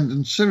Egypt and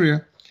in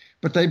Syria,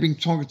 but they're being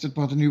targeted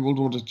by the New World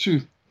Order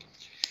too.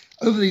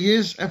 Over the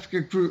years,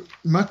 Africa grew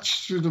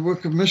much through the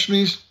work of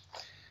missionaries.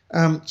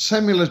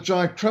 Samuel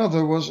Ajayi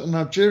Crowther was a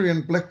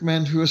Nigerian black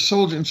man who was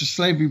sold into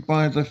slavery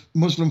by the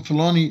Muslim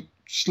Fulani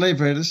slave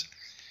raiders.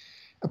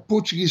 A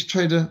Portuguese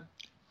trader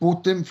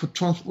bought them for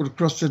transport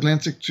across the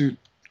Atlantic to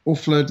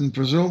offload in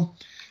Brazil.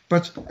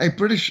 But a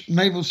British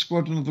naval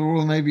squadron of the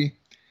Royal Navy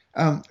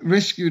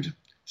rescued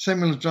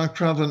Samuel Ajayi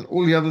Crowther and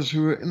all the others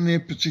who were in their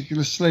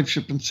particular slave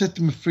ship and set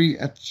them free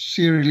at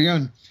Sierra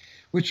Leone,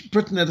 which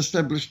Britain had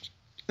established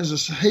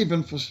as a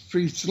haven for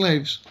free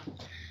slaves.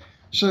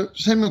 So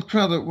Samuel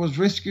Crowther was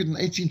rescued in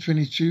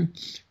 1822,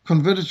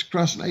 converted to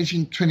Christ in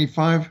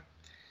 1825,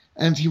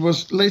 and he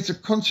was later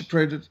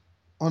consecrated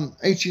on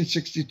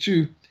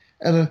 1862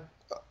 at an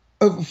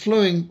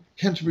overflowing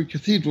Canterbury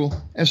Cathedral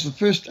as the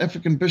first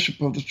African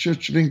bishop of the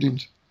Church of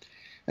England,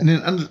 and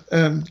then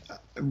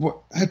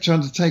had to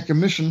undertake a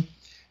mission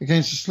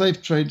against the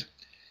slave trade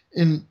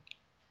in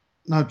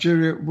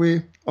Nigeria,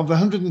 where of the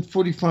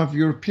 145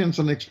 Europeans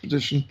on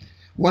expedition,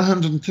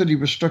 130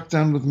 were struck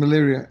down with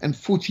malaria and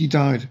 40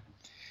 died.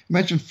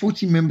 Imagine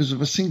 40 members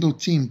of a single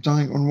team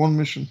dying on one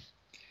mission.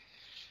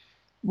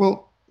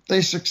 Well,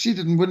 they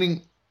succeeded in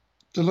winning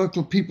the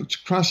local people to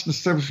Christ and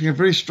establishing a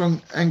very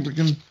strong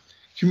Anglican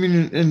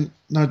communion in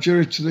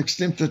Nigeria, to the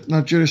extent that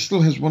Nigeria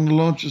still has one of the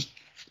largest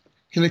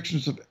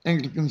collections of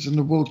Anglicans in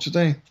the world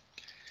today.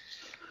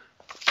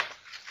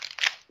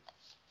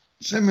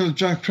 Samuel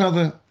Ajay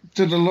Crowther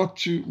did a lot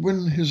to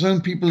win his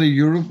own people, the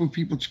Yoruba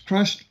people, to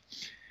Christ,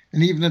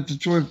 and he even had the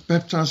joy of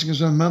baptizing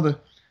his own mother,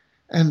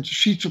 and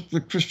she took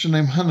the Christian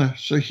name Hannah.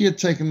 So he had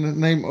taken the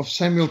name of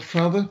Samuel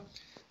Crowther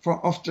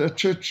after a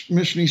church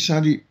missionary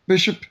Saudi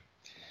bishop,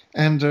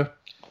 and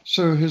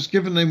so his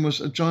given name was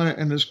Ajay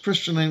and his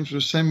Christian names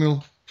were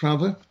Samuel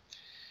Crowther.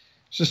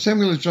 So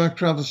Samuel Ajay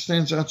Crowther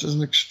stands out as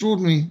an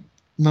extraordinary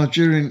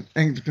Nigerian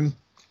Anglican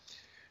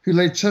who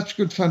laid such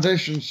good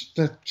foundations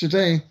that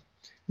today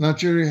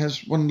Nigeria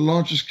has one of the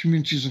largest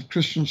communities of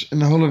Christians in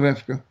the whole of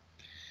Africa,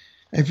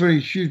 a very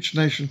huge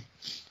nation.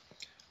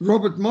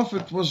 Robert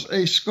Moffat was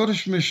a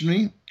Scottish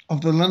missionary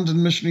of the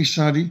London Missionary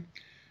Society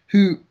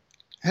who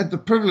had the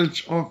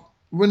privilege of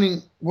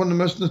winning one of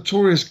the most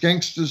notorious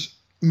gangsters,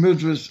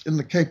 murderers in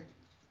the Cape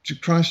to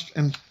Christ,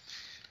 and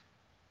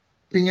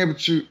being able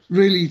to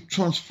really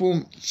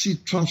see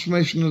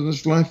transformation in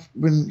his life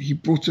when he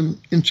brought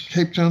him into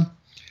Cape Town.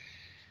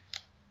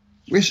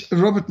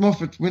 Robert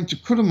Moffat went to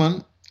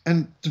Kuruman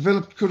and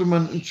developed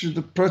Kuruman into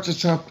the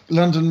prototype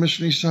London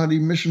Missionary Society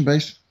mission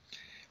base,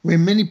 where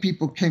many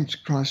people came to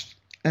Christ.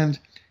 And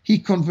he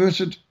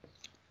translated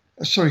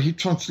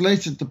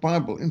the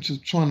Bible into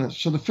Tswana.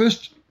 So the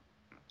first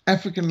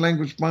African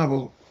language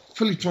Bible,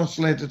 fully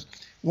translated,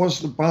 was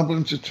the Bible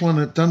into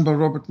Tswana, done by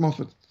Robert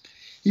Moffat.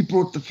 He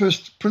brought the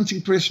first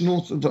printing press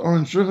north of the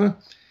Orange River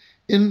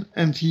in,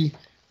 and he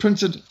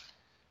printed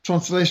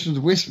translation of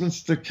the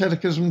Westminster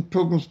Catechism,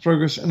 Pilgrim's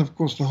Progress, and of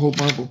course the whole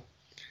Bible.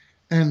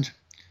 And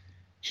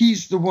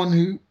he's the one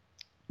who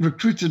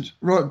recruited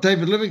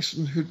David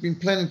Livingstone, who'd been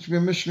planning to be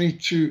a missionary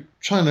to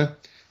China,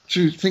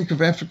 to think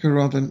of Africa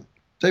rather. And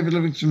David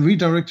Livingstone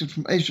redirected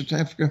from Asia to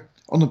Africa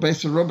on the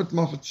basis of Robert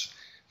Moffat's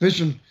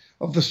vision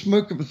of the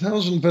smoke of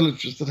 1,000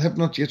 villages that have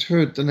not yet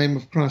heard the name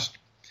of Christ.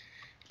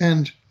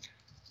 And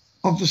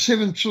of the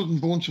 7 children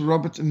born to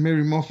Robert and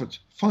Mary Moffat,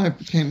 5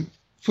 became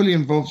fully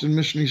involved in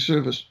missionary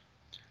service.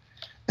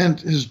 And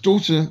his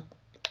daughter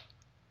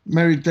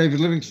married David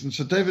Livingstone.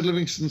 So David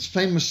Livingstone's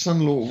famous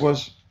son-in-law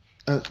was,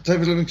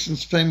 David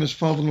Livingstone's famous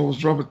father-in-law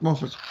was Robert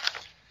Moffat.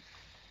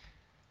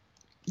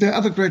 There are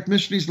other great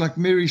missionaries like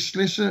Mary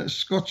Slessor, a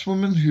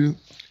Scotswoman who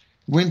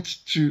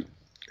went to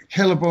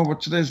Calabar, what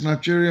today is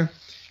Nigeria,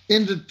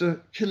 ended the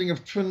killing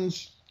of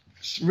twins,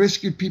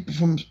 rescued people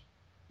from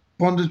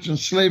bondage and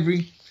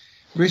slavery,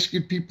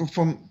 rescued people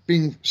from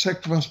being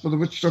sacrificed by the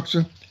witch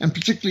doctor, and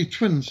particularly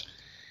twins.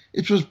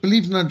 It was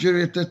believed in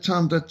Nigeria at that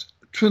time that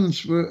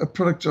twins were a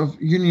product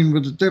of union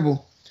with the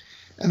devil,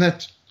 and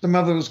that the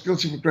mother was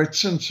guilty of a great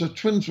sin. So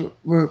twins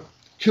were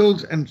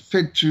killed and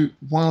fed to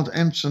wild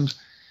ants and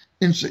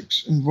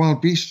insects and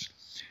wild beasts.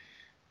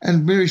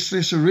 And Mary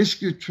Slessor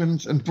rescued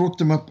twins and brought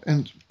them up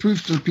and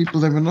proved to the people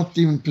they were not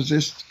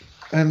demon-possessed.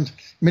 And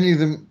many of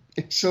them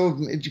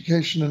excelled in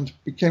education and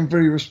became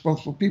very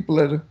responsible people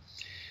later.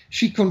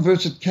 She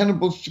converted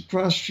cannibals to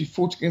Christ. She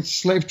fought against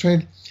the slave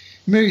trade.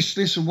 Mary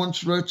Slessor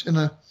once wrote in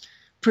a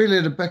prayer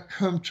letter back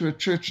home to a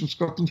church in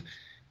Scotland,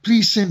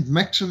 "Please send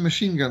Maxim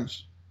machine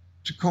guns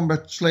to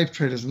combat slave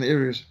traders in the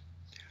areas."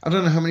 I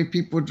don't know how many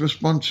people would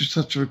respond to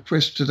such a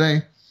request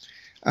today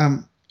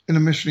in a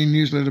missionary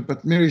newsletter,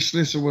 but Mary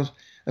Slessor was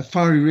a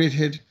fiery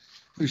redhead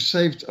who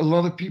saved a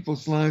lot of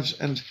people's lives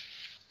and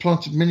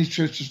planted many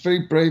churches, very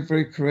brave,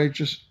 very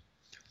courageous.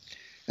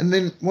 And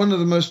then one of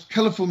the most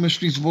colourful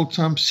missionaries of all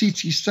time,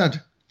 C.T.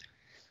 Studd,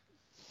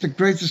 the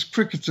greatest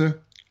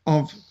cricketer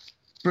of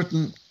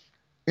Britain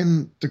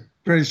in the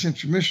greatest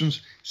century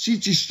missions.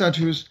 C.T. Studd,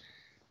 who was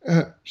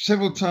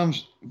several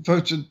times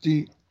voted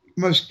the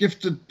most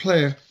gifted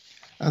player,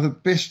 the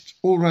best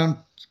all-round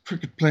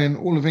cricket player in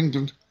all of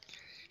England.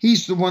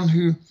 He's the one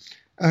who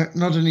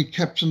not only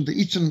captained the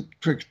Eton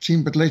cricket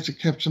team, but later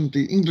captained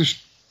the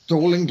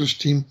all-English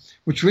team,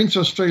 which went to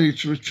Australia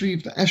to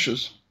retrieve the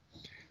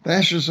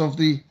ashes of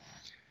the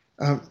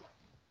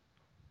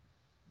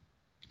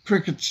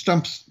cricket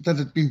stumps that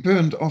had been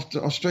burned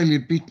after Australia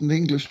had beaten the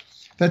English.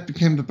 That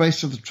became the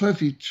base of the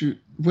trophy to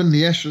win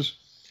the ashes.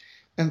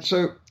 And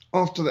so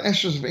after the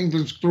ashes of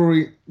England's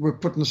glory were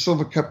put in a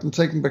silver cup and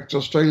taken back to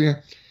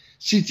Australia,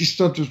 C.T.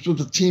 Studd was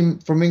with a team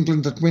from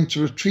England that went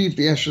to retrieve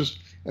the ashes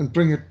and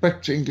bring it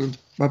back to England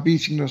by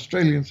beating the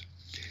Australians.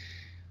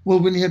 Well,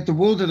 when he had the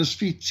world at his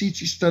feet,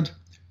 C.T. Studd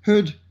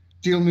heard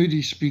D.L.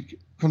 Moody speak,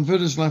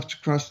 convert his life to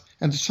Christ,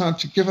 and decided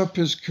to give up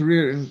his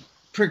career in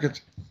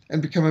cricket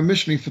and become a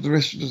missionary for the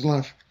rest of his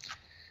life.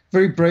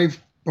 Very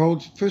brave,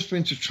 bold. First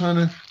went to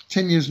China,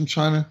 10 years in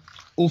China,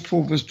 all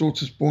 4 of his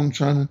daughters born in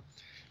China,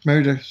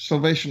 married a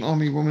Salvation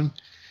Army woman,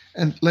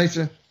 and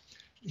later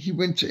he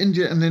went to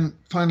India and then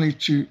finally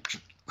to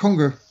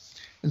Congo.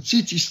 And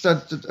C.T.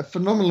 Studd did a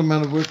phenomenal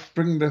amount of work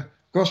bringing the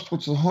gospel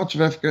to the heart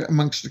of Africa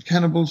amongst the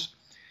cannibals.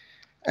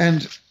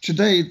 And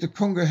today the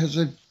Congo has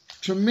a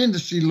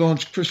tremendously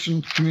large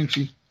Christian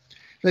community.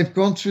 They've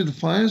gone through the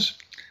fires.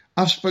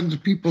 I've spoken to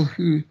people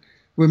who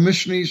were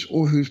missionaries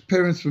or whose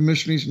parents were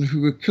missionaries and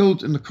who were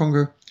killed in the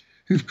Congo,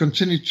 who've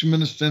continued to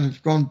minister and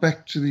have gone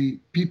back to the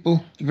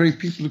people, the very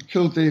people who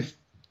killed their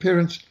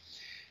parents,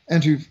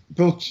 and who've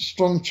built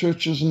strong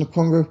churches in the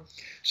Congo.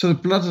 So the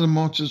blood of the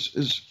martyrs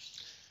is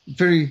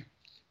very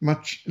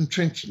much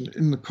entrenched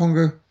in the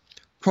Congo.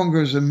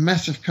 Congo is a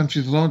massive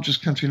country, the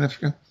largest country in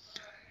Africa.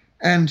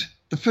 And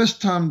the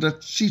first time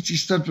that C.T.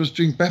 Studd was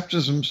doing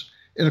baptisms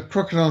in a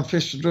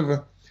crocodile-infested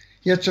river,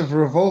 he had to have a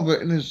revolver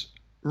in his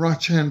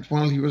right hand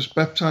while he was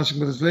baptizing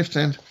with his left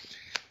hand,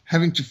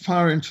 having to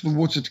fire into the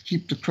water to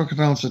keep the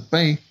crocodiles at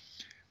bay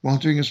while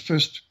doing his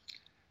first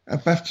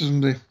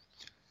baptism there.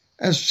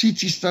 As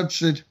C.T. Studd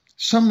said,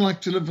 some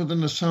like to live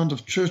within the sound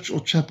of church or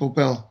chapel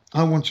bell.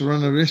 I want to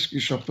run a rescue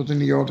shop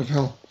within a yard of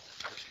hell.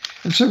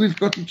 And so we've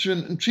gotten to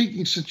an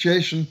intriguing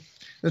situation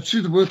that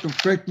through the work of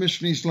great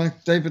missionaries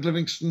like David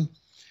Livingstone,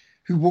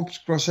 who walked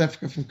across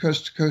Africa from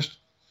coast to coast,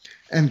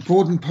 and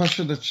Gordon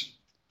Pasha, that's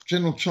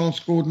General Charles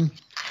Gordon,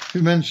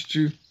 who managed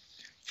to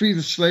free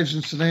the slaves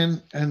in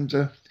Sudan, and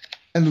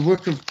the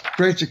work of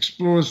great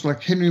explorers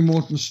like Henry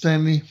Morton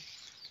Stanley,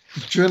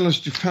 the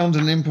journalist who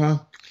founded an empire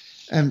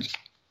and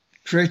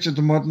created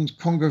the modern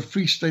Congo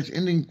Free State,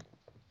 ending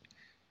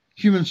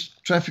human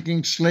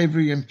trafficking,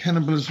 slavery, and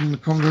cannibalism in the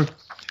Congo.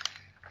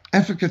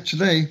 Africa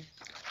today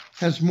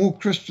has more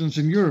Christians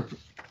than Europe,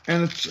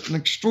 and it's an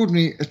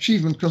extraordinary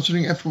achievement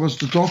considering Africa was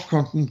the dark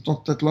continent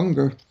not that long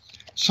ago.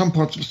 Some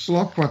parts of it still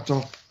are quite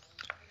dark.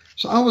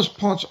 So I was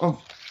part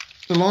of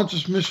the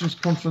largest missions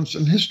conference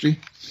in history,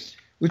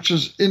 which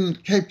was in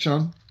Cape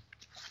Town.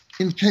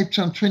 In Cape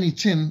Town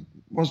 2010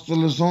 was the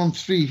Lausanne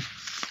 3,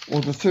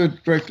 or the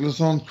third great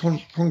Lausanne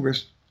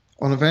Congress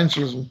on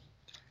evangelism.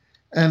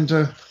 And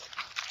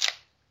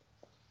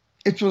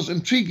it was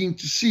intriguing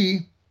to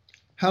see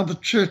how the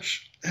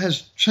church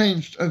has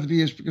changed over the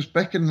years, because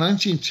back in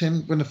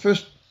 1910, when the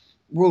first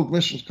World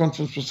Missions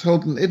Conference was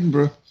held in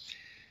Edinburgh,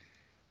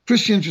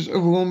 Christianity was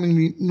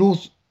overwhelmingly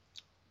North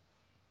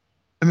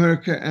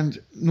America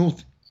and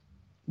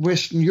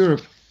Northwestern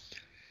Europe.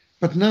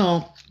 But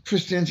now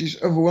Christianity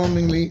is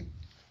overwhelmingly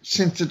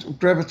centered or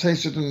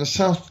gravitated in the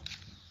South,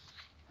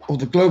 or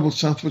the global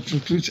South, which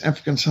includes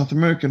Africa and South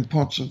America and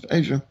parts of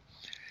Asia.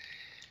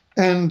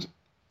 And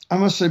I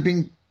must say,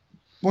 being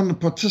one of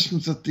the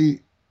participants at the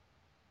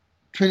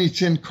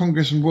 2010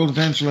 Congress on World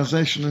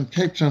Evangelization in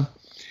Cape Town,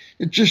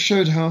 it just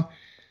showed how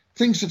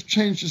things have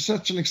changed to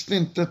such an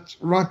extent that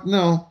right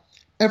now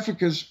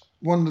Africa's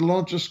one of the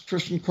largest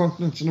Christian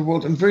continents in the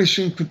world, and very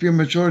soon could be a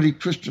majority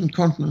Christian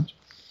continent.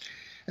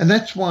 And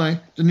that's why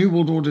the New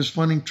World Order is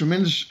finding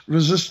tremendous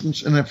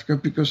resistance in Africa,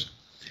 because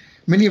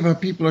many of our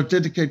people are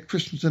dedicated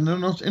Christians and they're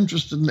not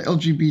interested in the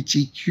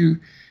LGBTQ,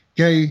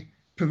 gay,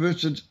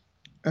 perverted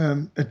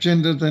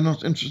agenda. They're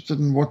not interested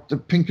in what the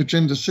pink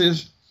agenda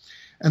says.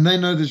 And they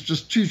know there's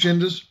just 2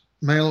 genders,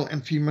 male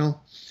and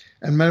female,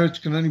 and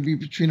marriage can only be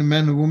between a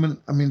man and a woman.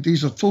 I mean,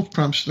 these are thought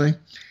crimes today.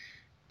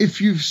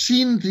 If you've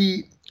seen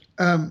the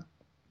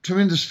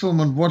tremendous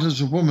film on What is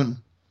a Woman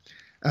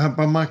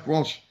by Mike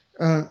Walsh,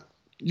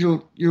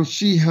 you'll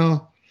see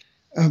how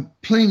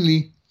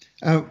plainly,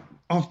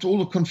 after all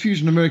the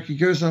confusion in America, he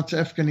goes out to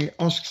Africa and he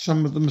asks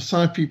some of the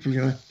Maasai people,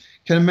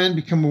 can a man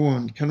become a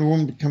woman? Can a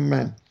woman become a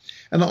man?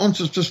 And the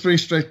answer is just very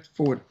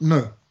straightforward,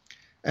 no.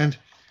 And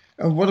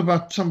what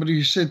about somebody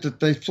who said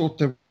that they thought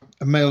they were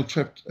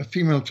a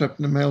female trapped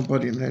in a male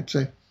body, and they'd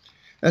say,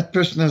 that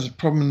person has a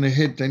problem in their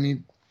head, they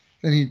need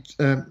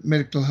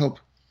medical help.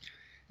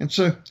 And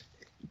so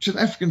to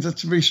the Africans,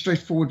 that's a very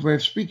straightforward way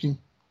of speaking.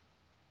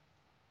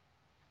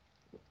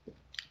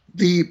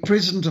 The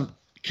president of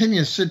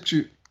Kenya said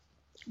to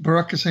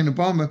Barack Hussein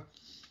Obama,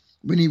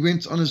 when he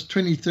went on his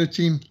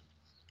 2013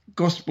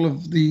 gospel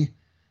of the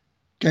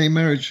gay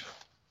marriage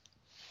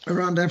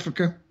around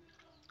Africa,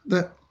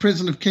 the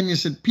president of Kenya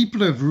said, people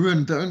who have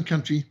ruined their own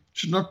country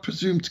should not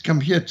presume to come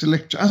here to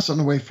lecture us on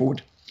the way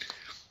forward.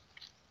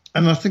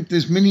 And I think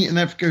there's many in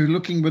Africa who are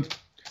looking with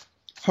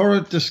horror,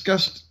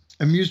 disgust,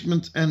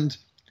 amusement, and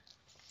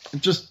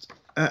just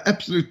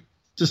absolute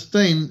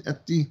disdain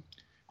at the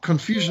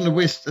confusion in the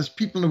West, as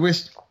people in the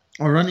West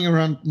are running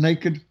around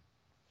naked,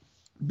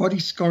 body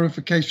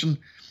scarification,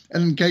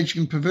 and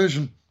engaging in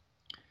perversion.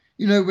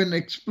 When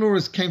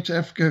explorers came to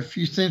Africa a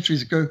few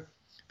centuries ago,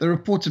 they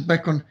reported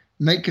back on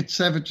naked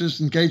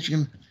savages engaging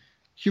in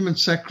human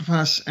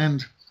sacrifice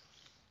and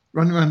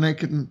running around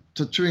naked and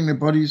tattooing their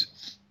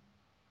bodies,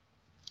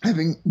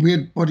 having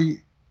weird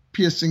body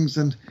piercings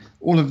and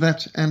all of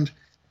that. And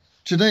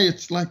today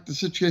it's like the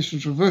situation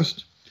is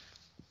reversed.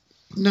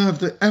 Now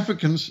the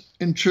Africans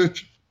in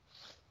church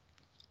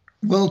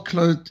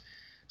well-clothed,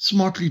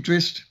 smartly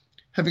dressed,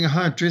 having a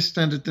higher dress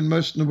standard than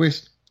most in the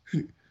West,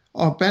 who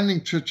are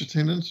abandoning church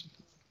attendance,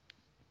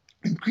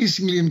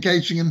 increasingly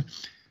engaging in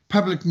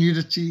public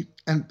nudity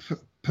and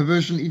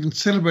perversion, even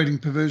celebrating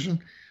perversion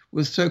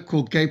with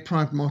so-called gay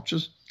pride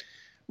marches,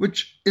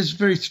 which is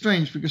very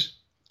strange because,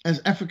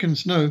 as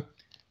Africans know,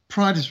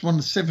 pride is one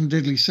of the 7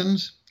 deadly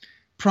sins.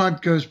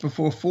 Pride goes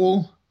before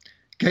fall.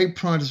 Gay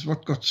pride is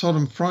what got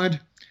Sodom fried.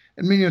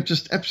 And many are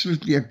just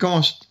absolutely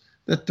aghast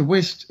that the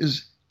West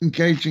is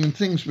engaging in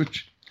things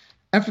which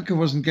Africa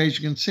was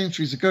engaging in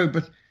centuries ago,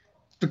 but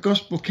the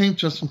gospel came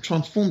to us and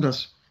transformed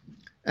us.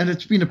 And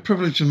it's been a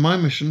privilege in my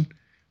mission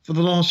for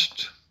the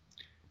last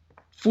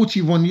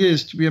 41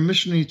 years to be a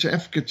missionary to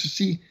Africa, to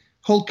see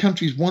whole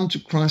countries won to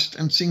Christ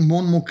and seeing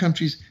more and more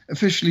countries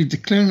officially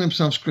declaring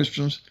themselves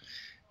Christians.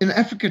 In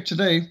Africa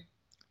today,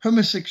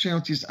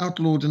 homosexuality is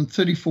outlawed in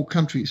 34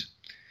 countries,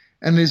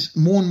 and there's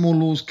more and more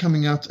laws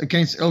coming out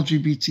against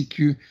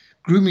LGBTQ,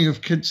 grooming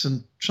of kids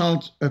and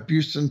child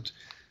abuse and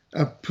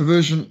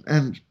perversion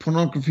and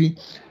pornography.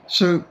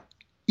 So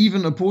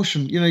even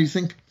abortion, you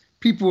think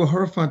people were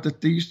horrified that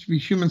there used to be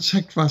human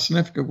sacrifice in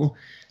Africa. Well,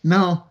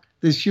 now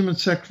there's human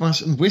sacrifice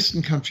in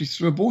Western countries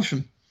through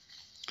abortion.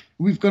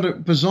 We've got a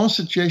bizarre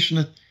situation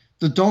that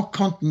the dark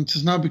continent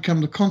has now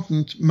become the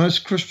continent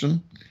most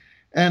Christian.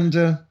 And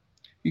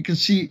you can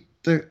see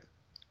the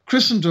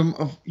Christendom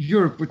of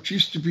Europe, which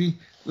used to be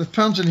the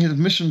fountainhead of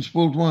missions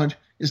worldwide,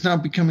 is now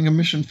becoming a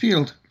mission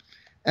field.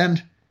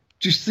 And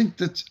just think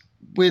that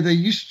where they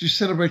used to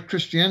celebrate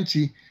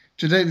Christianity,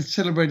 today they're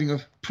celebrating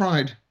of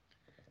pride.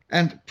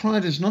 And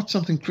pride is not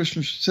something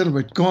Christians should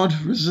celebrate. God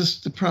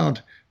resists the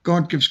proud.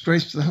 God gives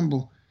grace to the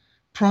humble.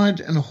 Pride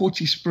and a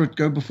haughty spirit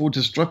go before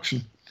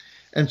destruction.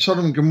 And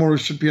Sodom and Gomorrah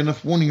should be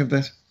enough warning of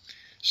that.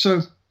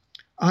 So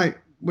I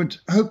would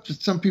hope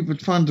that some people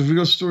would find the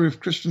real story of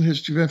Christian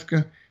history of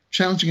Africa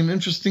challenging and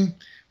interesting.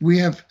 We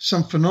have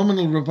some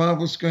phenomenal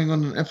revivals going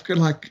on in Africa,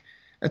 like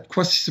at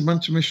Kwasi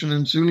Sibantu Mission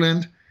in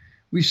Zululand.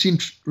 We've seen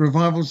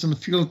revivals in the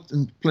field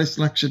in places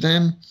like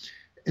Sudan.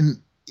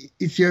 In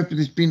Ethiopia,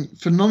 there's been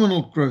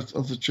phenomenal growth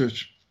of the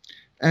church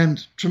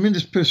and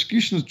tremendous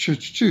persecution of the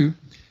church too.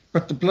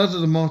 But the blood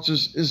of the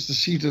martyrs is the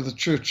seed of the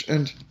church.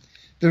 And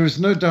there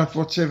is no doubt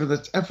whatsoever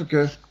that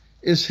Africa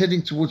is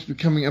heading towards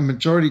becoming a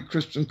majority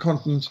Christian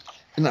continent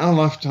in our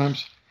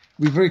lifetimes.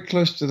 We're very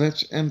close to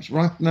that. And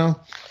right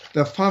now,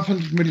 there are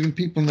 500 million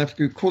people in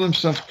Africa who call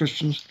themselves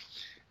Christians.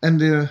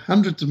 And there are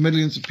hundreds of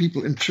millions of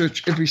people in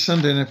church every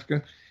Sunday in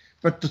Africa.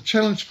 But the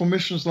challenge for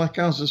missions like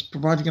ours is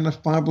providing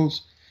enough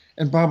Bibles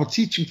and Bible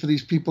teaching for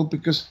these people,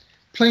 because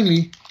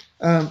plainly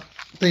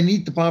they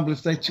need the Bible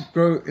if they're to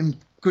grow in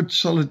good,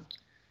 solid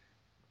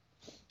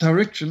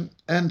direction.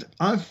 And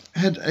I've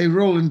had a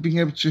role in being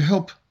able to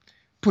help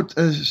put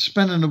a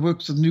spanner in the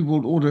works of the New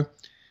World Order.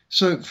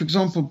 So, for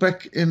example,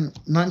 back in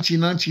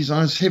 1990s,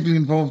 I was heavily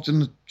involved in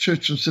the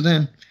church in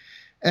Sudan.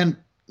 And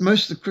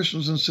most of the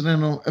Christians in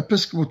Sudan are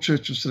Episcopal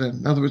Church of Sudan,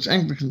 in other words,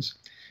 Anglicans,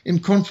 in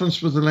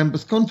conference with the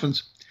Lambeth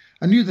Conference.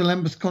 I knew the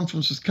Lambeth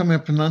Conference was coming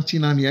up in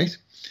 1998.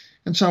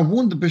 And so I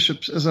warned the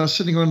bishops as I was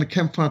sitting around the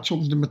campfire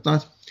talking to them at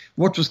night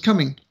what was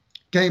coming,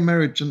 gay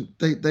marriage. And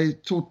they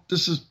thought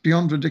this is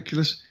beyond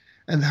ridiculous.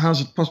 And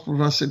how's it possible?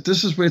 And I said,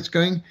 this is where it's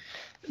going.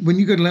 When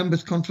you go to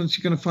Lambeth Conference,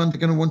 you're going to find they're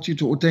going to want you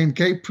to ordain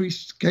gay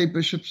priests, gay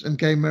bishops, and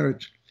gay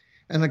marriage.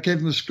 And I gave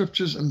them the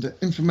scriptures and the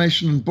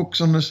information and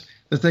books on this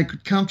that they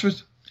could counter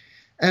it.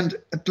 And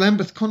at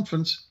Lambeth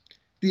Conference,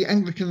 the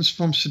Anglicans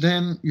from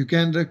Sudan,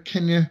 Uganda,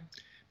 Kenya,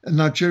 and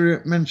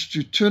Nigeria managed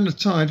to turn the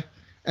tide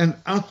and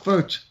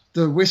outvote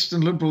the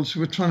Western liberals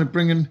who were trying to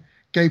bring in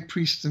gay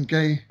priests and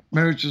gay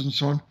marriages and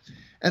so on.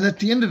 And at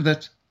the end of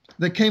that,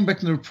 they came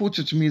back and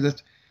reported to me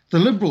that the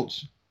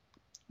liberals,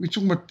 we're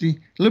talking about the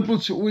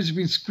liberals who always have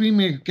been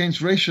screaming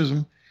against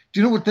racism. Do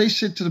you know what they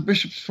said to the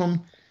bishops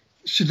from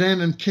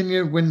Sudan and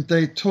Kenya when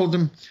they told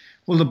them,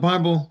 well, the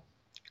Bible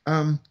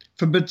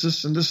forbids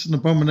this and this is an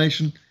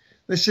abomination?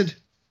 They said,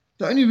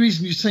 the only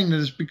reason you're saying that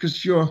is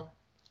because you're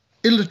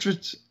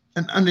illiterate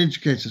and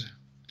uneducated.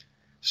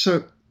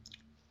 So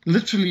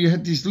literally you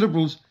had these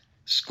liberals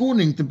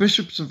scorning the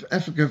bishops of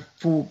Africa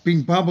for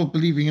being Bible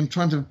believing and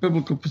trying to have a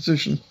biblical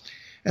position.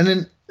 And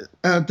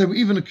then they were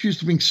even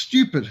accused of being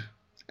stupid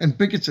and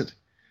bigoted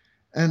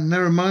and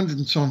narrow-minded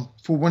and so on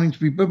for wanting to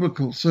be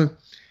biblical. So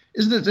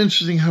isn't it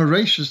interesting how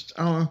racist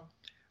our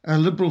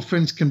liberal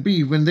friends can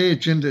be when their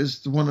agenda is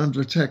the one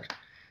under attack?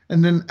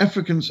 And then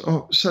Africans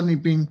are suddenly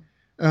being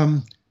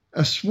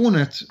sworn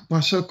at by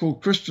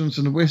so-called Christians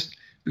in the West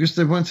because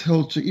they weren't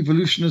held to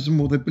evolutionism,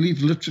 or they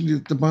believe literally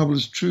that the Bible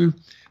is true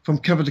from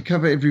cover to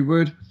cover, every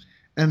word.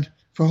 And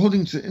for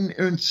holding to the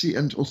inerrancy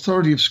and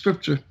authority of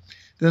Scripture,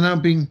 they're now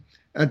being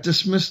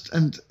dismissed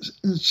and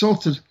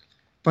insulted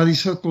by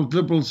these so-called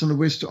liberals in the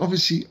West, who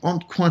obviously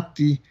aren't quite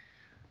the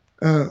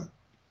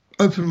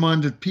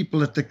open-minded people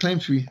that they claim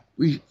to be.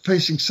 We're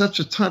facing such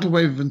a tidal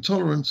wave of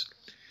intolerance.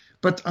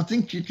 But I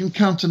think you can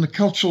count in the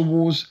cultural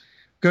wars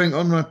going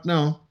on right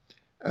now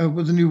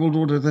with the New World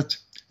Order that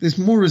there's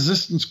more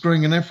resistance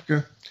growing in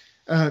Africa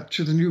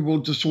to the New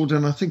World Disorder,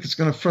 and I think it's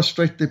going to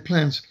frustrate their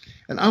plans.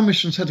 And our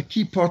missions had a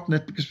key part in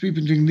that because we've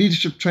been doing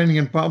leadership training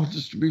and Bible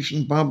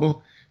distribution,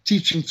 Bible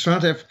teaching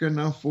throughout Africa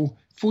now for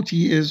 40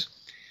 years.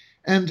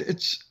 And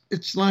it's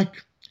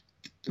like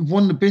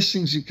one of the best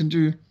things you can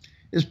do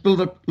is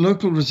build up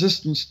local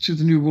resistance to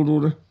the New World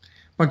Order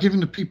by giving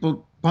the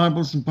people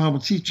Bibles and Bible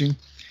teaching.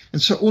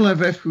 And so all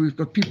over Africa, we've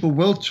got people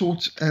well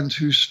taught and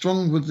who's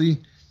strong with the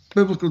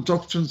biblical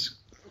doctrines,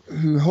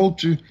 who hold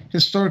to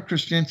historic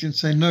Christianity and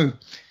say, no,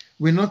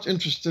 we're not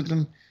interested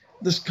in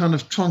this kind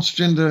of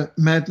transgender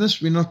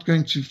madness. We're not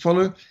going to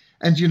follow.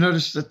 And you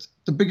notice that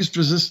the biggest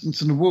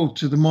resistance in the world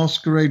to the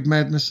masquerade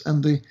madness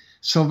and the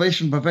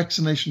salvation by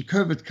vaccination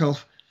COVID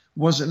cult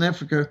was in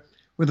Africa,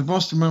 where the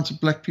vast amount of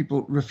black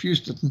people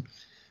refused it. And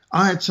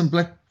I had some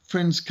black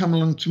friends come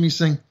along to me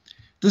saying,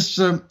 this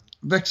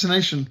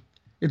vaccination,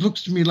 it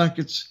looks to me like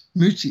it's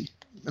muti,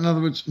 in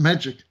other words,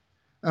 magic,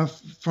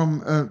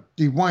 from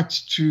the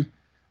whites to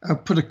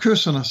put a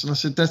curse on us. And I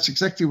said, that's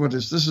exactly what it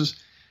is. This is,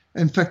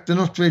 in fact, they're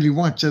not really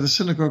white. They're the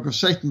synagogue of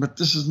Satan, but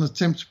this is an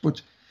attempt to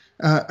put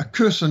a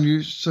curse on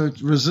you so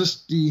to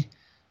resist the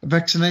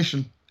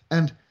vaccination.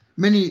 And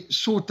many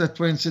saw it that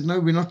way and said, no,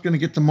 we're not going to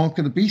get the mark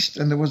of the beast.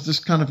 And there was this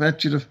kind of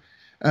attitude of,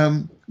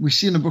 we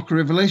see in the book of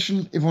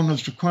Revelation, everyone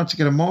was required to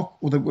get a mark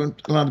or they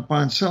weren't allowed to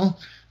buy and sell.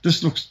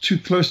 This looks too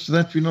close to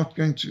that. We're not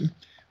going to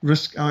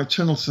risk our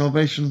eternal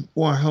salvation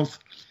or our health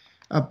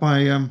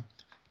by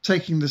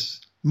taking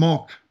this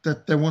mark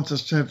that they want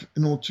us to have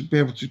in order to be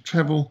able to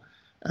travel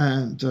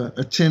and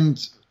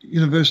attend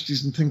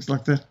universities and things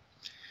like that.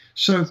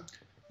 So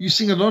you're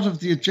seeing a lot of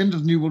the agenda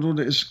of the New World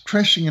Order is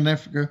crashing in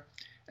Africa,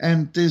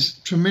 and there's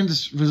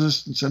tremendous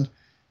resistance, and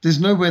there's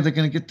no way they're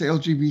going to get the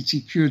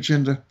LGBTQ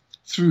agenda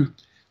through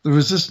the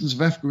resistance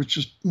of Africa, which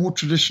is more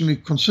traditionally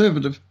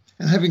conservative.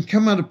 And having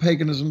come out of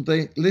paganism,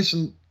 they less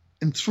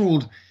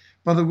enthralled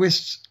by the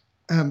West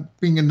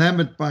being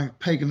enamored by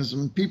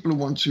paganism. People who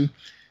want to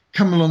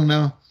come along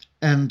now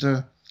and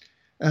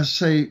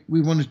say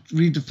we want to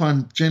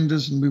redefine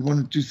genders and we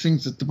want to do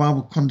things that the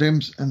Bible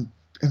condemns and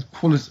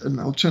call it an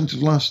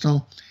alternative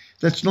lifestyle.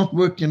 That's not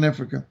working in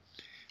Africa.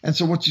 And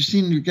so what you've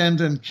seen in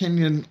Uganda and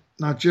Kenya and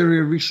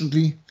Nigeria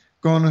recently,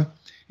 Ghana,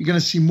 you're going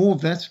to see more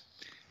of that.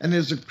 And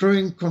there's a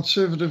growing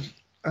conservative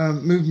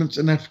movement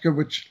in Africa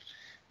which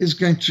is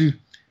going to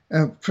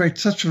create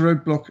such a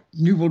roadblock.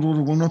 New World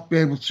Order will not be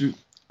able to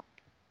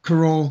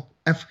corral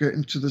Africa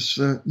into this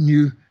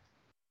new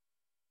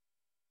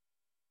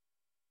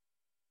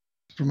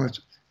promote.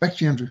 Back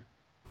to you, Andrew.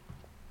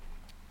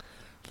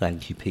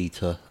 Thank you,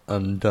 Peter.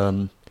 And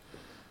I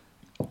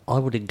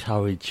would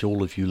encourage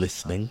all of you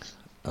listening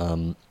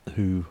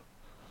who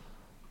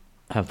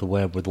have the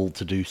wherewithal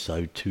to do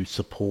so to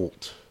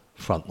support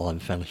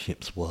Frontline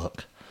Fellowship's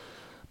work,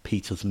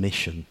 Peter's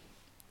mission,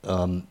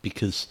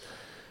 because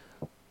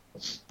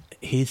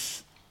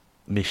his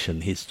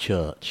mission, his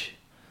church,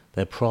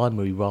 their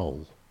primary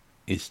role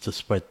is to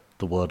spread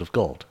the word of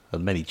God.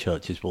 And many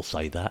churches will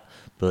say that,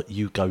 but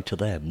you go to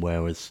them,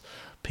 whereas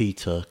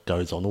Peter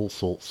goes on all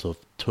sorts of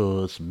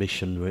tours,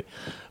 missionary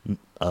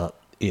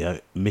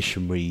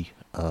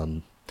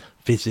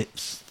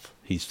visits.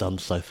 He's done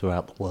so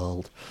throughout the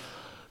world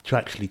to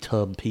actually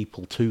turn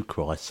people to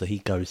Christ. So he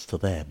goes to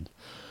them.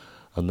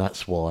 And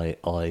that's why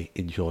I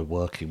enjoy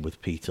working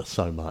with Peter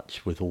so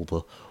much, with all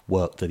the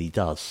work that he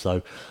does.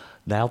 So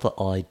now that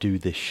I do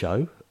this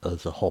show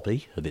as a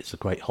hobby, and it's a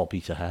great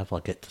hobby to have, I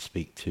get to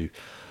speak to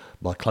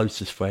my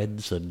closest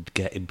friends and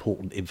get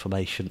important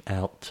information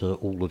out to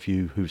all of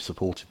you who've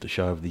supported the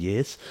show over the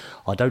years.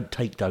 I don't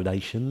take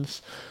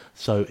donations,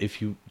 so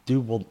if you do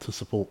want to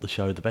support the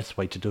show, the best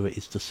way to do it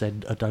is to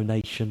send a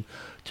donation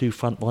to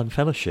Frontline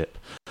Fellowship.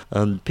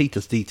 And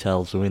Peter's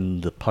details are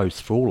in the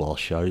post for all our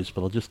shows,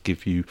 but I'll just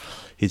give you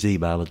his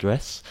email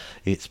address.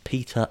 It's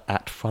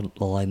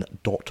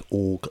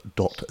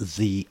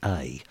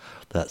peter@frontline.org.za.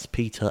 That's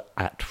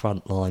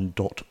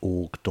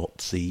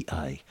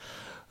peter@frontline.org.za.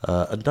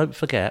 And don't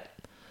forget,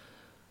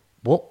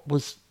 what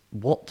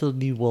do the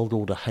New World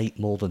Order hate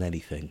more than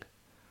anything?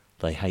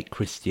 They hate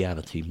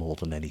Christianity more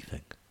than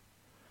anything.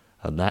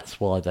 And that's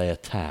why they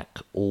attack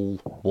all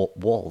what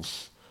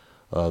was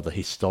the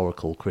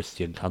historical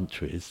Christian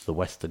countries, the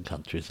Western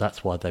countries.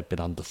 That's why they've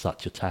been under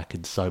such attack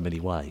in so many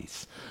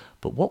ways.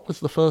 But what was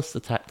the first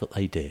attack that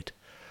they did?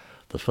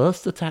 The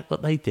first attack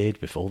that they did,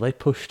 before they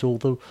pushed all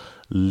the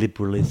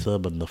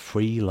liberalism and the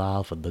free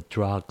love and the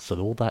drugs and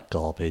all that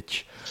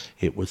garbage,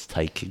 it was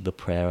taking the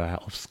prayer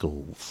out of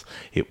schools.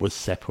 It was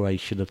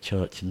separation of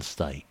church and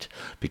state,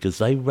 because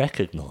they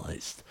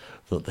recognised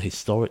that the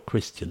historic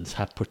Christians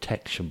had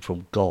protection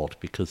from God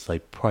because they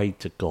prayed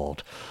to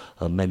God,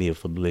 and many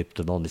of them lived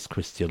an honest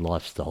Christian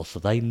lifestyle. So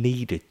they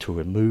needed to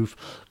remove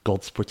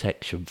God's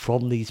protection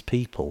from these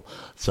people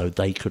so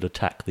they could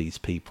attack these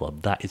people,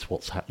 and that is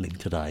what's happening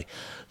today.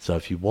 So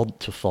if you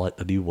want to fight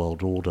the New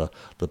World Order,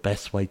 the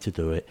best way to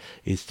do it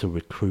is to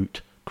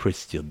recruit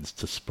Christians,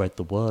 to spread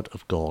the word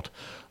of God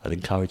and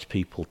encourage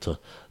people to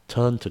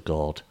turn to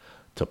God,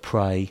 to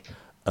pray,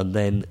 and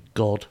then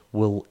God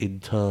will in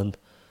turn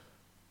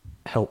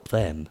help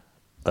them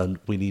and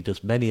we need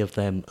as many of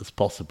them as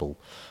possible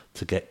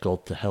to get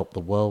God to help the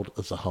world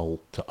as a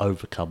whole to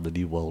overcome the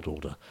New World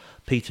Order.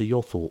 Peter,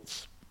 your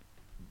thoughts?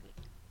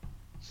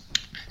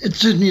 It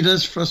certainly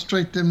does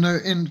frustrate them no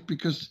end,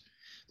 because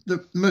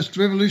the most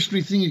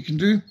revolutionary thing you can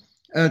do,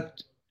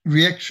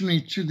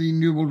 reactionary to the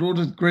New World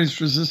Order, the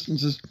greatest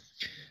resistance, is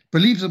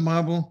believe the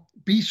Bible,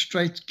 be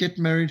straight, get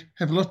married,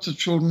 have lots of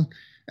children,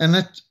 and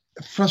that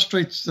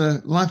frustrates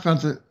the life out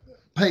of the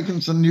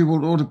pagans and New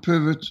World Order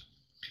perverts.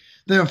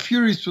 They are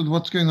furious with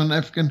what's going on in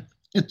Africa.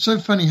 It's so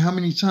funny how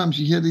many times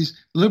you hear these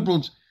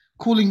liberals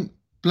calling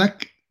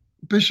black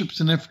bishops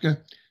in Africa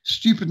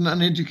stupid and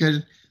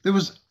uneducated. There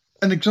was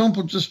an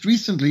example just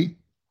recently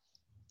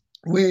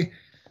where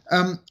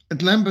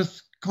at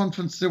Lambeth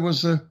Conference there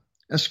was a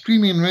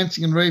screaming and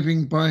ranting and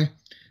raving by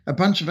a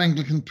bunch of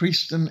Anglican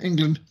priests in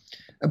England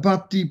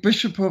about the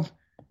Bishop of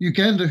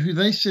Uganda, who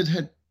they said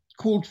had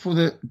called for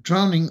the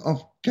drowning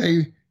of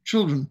gay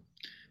children.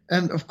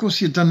 And of course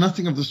he had done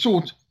nothing of the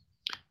sort.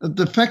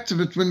 The fact of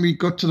it, when we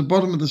got to the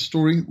bottom of the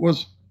story,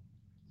 was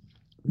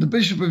the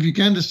Bishop of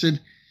Uganda said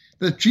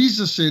that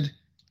Jesus said,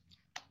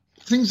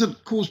 things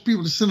that cause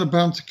people to sin are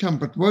bound to come,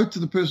 but woe to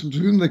the person to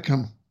whom they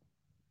come.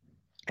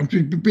 It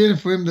would be better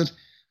for him that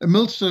a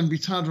millstone be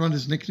tied around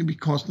his neck and be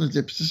cast in the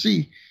depths of the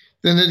sea,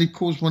 than that he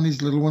cause one of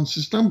his little ones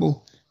to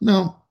stumble.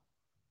 Now,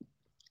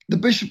 the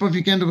Bishop of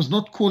Uganda was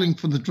not calling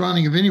for the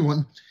drowning of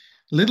anyone,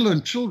 let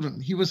alone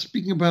children. He was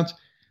speaking about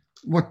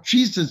what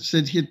Jesus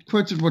said. He had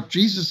quoted what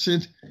Jesus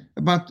said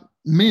about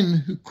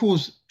men who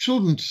cause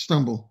children to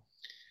stumble.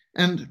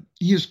 And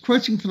he is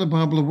quoting from the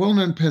Bible, a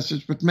well-known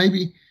passage, but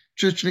maybe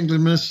Church of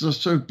England ministers are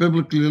so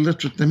biblically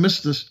illiterate they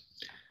missed this,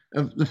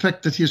 the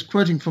fact that he is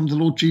quoting from the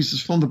Lord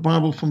Jesus, from the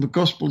Bible, from the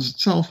Gospels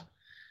itself.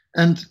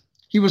 And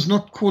he was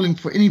not calling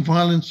for any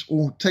violence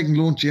or taking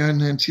law into your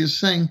own hands. He is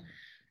saying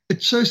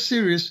it's so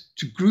serious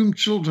to groom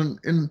children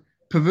in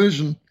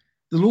perversion.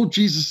 The Lord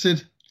Jesus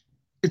said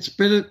it's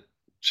better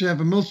to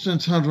have a millstone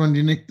tied around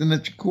your neck than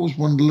that you cause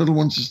one of the little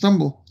ones to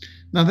stumble.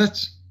 Now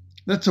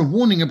that's a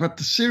warning about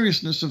the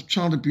seriousness of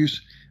child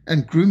abuse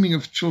and grooming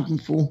of children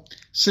for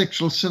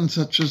sexual sins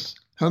such as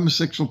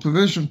homosexual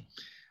perversion.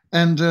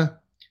 And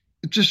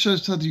it just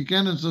shows how the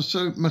Ugandans are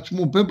so much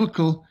more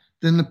biblical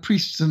than the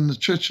priests in the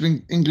Church of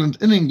England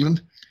in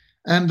England.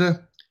 And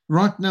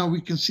right now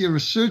we can see a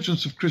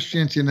resurgence of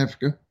Christianity in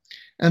Africa,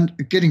 and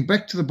getting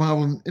back to the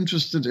Bible and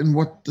interested in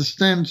what the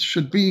stands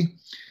should be.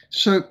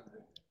 So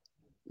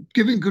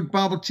giving good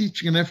Bible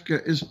teaching in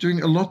Africa is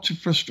doing a lot to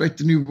frustrate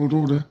the New World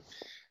Order.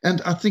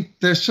 And I think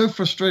they're so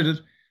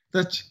frustrated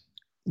that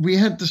we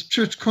had this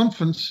church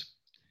conference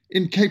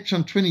in Cape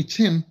Town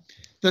 2010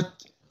 that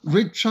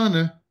Red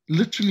China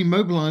literally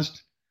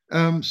mobilized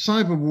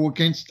cyber war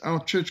against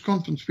our church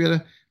conference. We had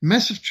a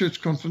massive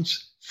church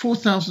conference,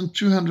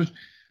 4,200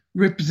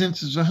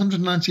 representatives of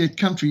 198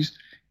 countries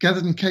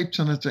gathered in Cape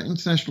Town at the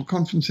International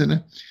Conference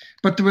Center.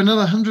 But there were another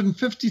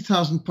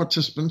 150,000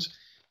 participants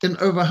in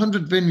over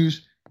 100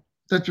 venues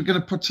that were going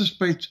to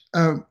participate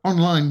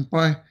online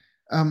by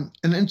an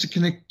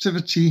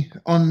interconnectivity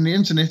on the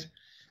internet.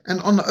 And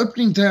on the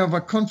opening day of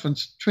our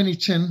conference,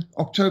 2010,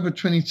 October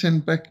 2010,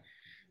 back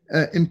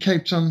in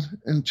Cape Town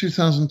in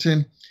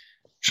 2010,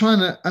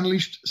 China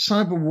unleashed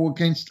cyber war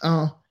against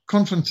our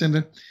conference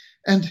center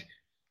and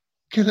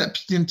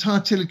collapsed the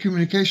entire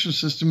telecommunication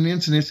system, the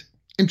internet,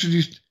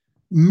 introduced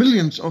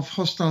millions of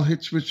hostile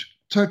hits, which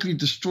totally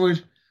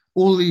destroyed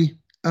all the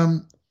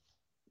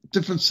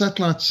different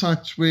satellite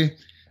sites where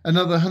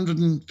another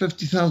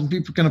 150,000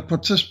 people are going to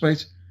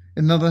participate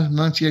in another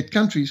 98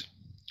 countries.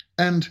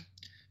 And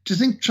to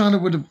think China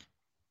would have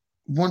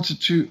wanted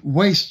to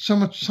waste so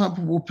much cyber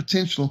war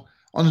potential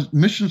on a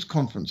missions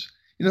conference,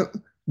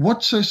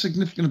 what's so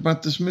significant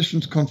about this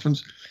missions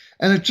conference?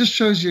 And it just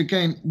shows you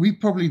again, we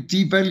probably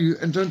devalue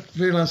and don't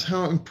realize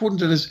how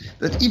important it is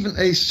that even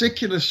a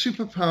secular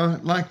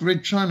superpower like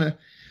Red China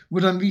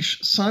would unleash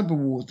cyber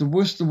war, the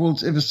worst the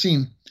world's ever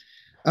seen,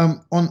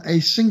 on a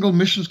single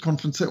missions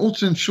conference. They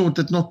also ensured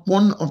that not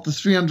one of the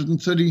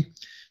 330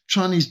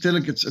 Chinese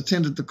delegates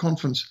attended the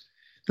conference.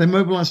 They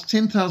mobilized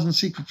 10,000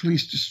 secret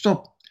police to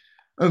stop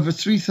over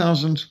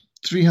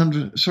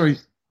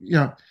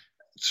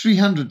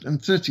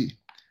 330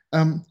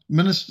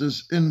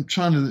 ministers in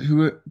China who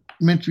were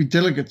meant to be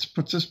delegates,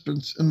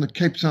 participants in the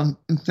Cape Town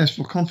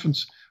International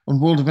Conference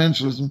on World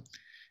Evangelism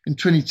in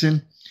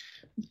 2010.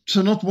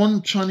 So not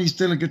one Chinese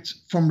delegate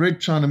from Red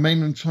China,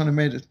 mainland China,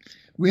 made it.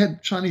 We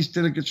had Chinese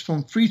delegates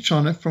from Free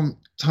China, from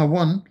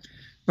Taiwan,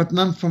 but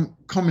none from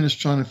Communist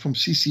China, from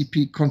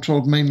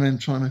CCP-controlled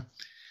mainland China.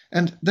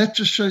 And that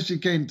just shows you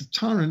again the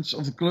tyrants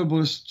of the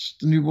globalists,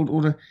 the New World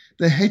Order.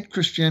 They hate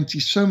Christianity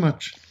so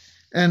much.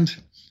 And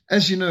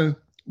as you know,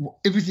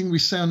 everything we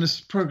say on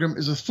this program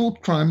is a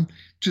thought crime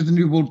to the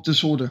New World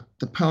Disorder,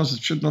 the powers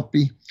that should not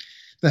be.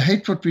 They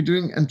hate what we're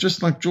doing, and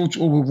just like George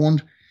Orwell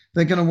warned,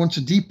 they're going to want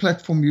to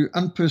deplatform you,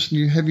 unperson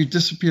you, have you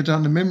disappear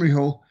down the memory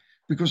hole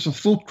because of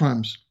thought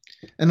crimes.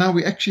 And now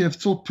we actually have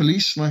thought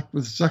police, like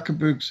with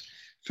Zuckerberg's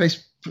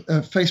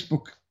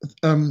Facebook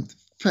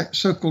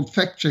so-called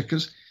fact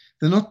checkers.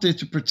 They're not there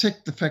to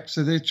protect the facts.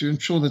 They're there to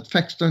ensure that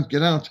facts don't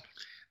get out,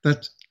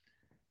 that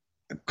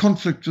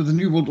conflict with the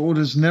New World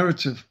Order's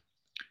narrative.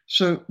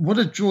 So what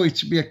a joy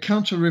to be a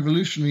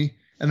counter-revolutionary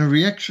and a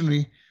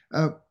reactionary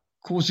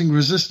causing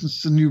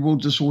resistance to the New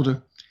World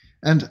Disorder.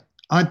 And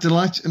I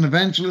delight in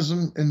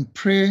evangelism, in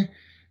prayer,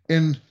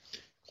 in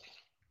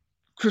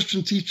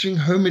Christian teaching,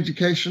 home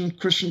education,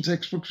 Christian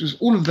textbooks, because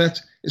all of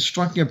that is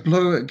striking a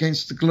blow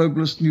against the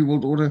globalist New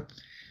World Order.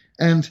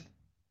 And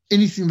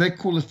anything they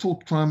call a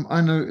thought crime,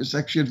 I know is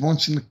actually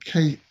advancing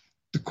the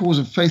cause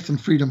of faith and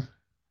freedom.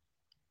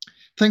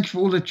 Thank you for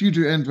all that you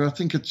do, Andrew. I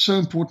think it's so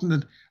important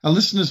that our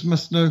listeners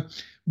must know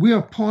we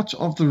are part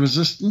of the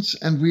resistance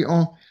and we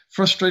are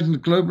frustrating the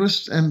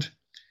globalists. And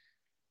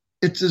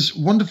it is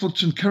wonderful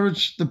to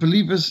encourage the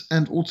believers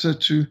and also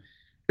to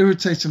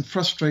irritate and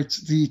frustrate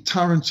the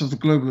tyrants of the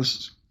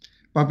globalists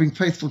by being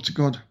faithful to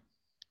God.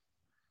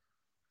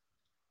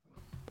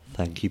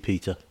 Thank you,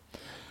 Peter.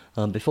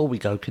 Before we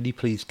go, can you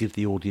please give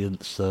the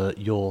audience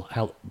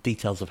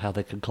details of how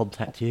they can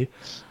contact you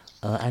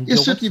and yes,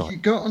 your certainly. website? If you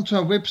go onto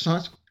our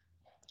website,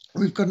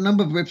 we've got a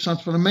number of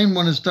websites, but the main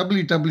one is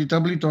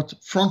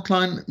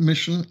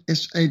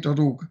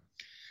www.frontlinemissionsa.org.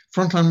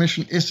 Frontline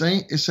Mission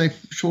SA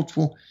short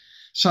for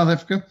South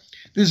Africa.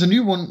 There's a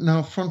new one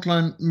now,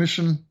 Frontline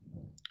Mission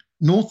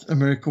North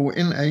America, or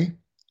NA,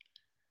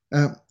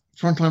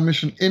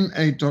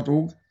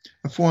 frontlinemissionna.org.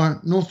 For our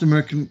North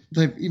American,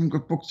 they've even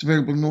got books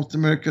available in North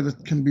America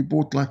that can be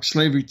bought, like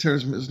Slavery,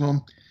 Terrorism,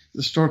 Islam, The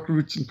Historical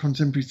Roots and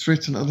Contemporary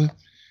Threat, and other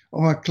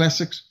of our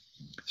classics.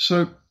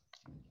 So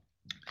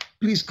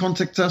please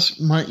contact us.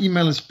 My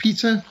email is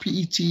Peter,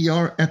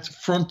 P-E-T-E-R, at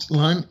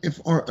Frontline,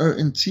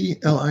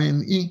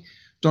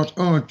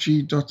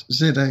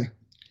 frontline.org.za,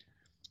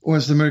 or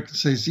as the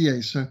Americans say,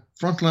 ZA. So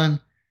Frontline,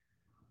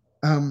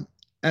 so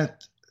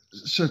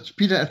it's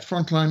Peter at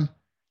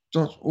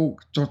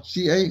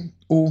frontline.org.za,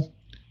 or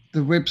the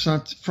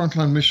website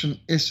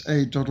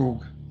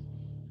frontlinemissionsa.org.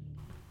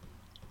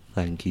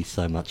 Thank you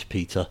so much,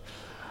 Peter.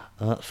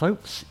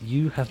 Folks,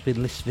 you have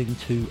been listening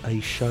to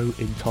a show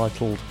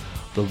entitled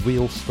The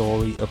Real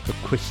Story of the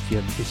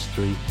Christian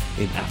History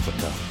in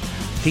Africa.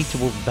 Peter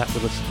will be back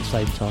with us at the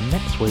same time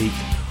next week.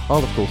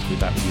 I'll, of course, be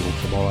back with you all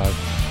tomorrow.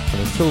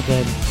 And until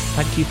then,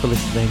 thank you for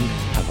listening.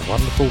 Have a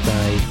wonderful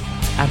day,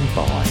 and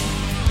bye.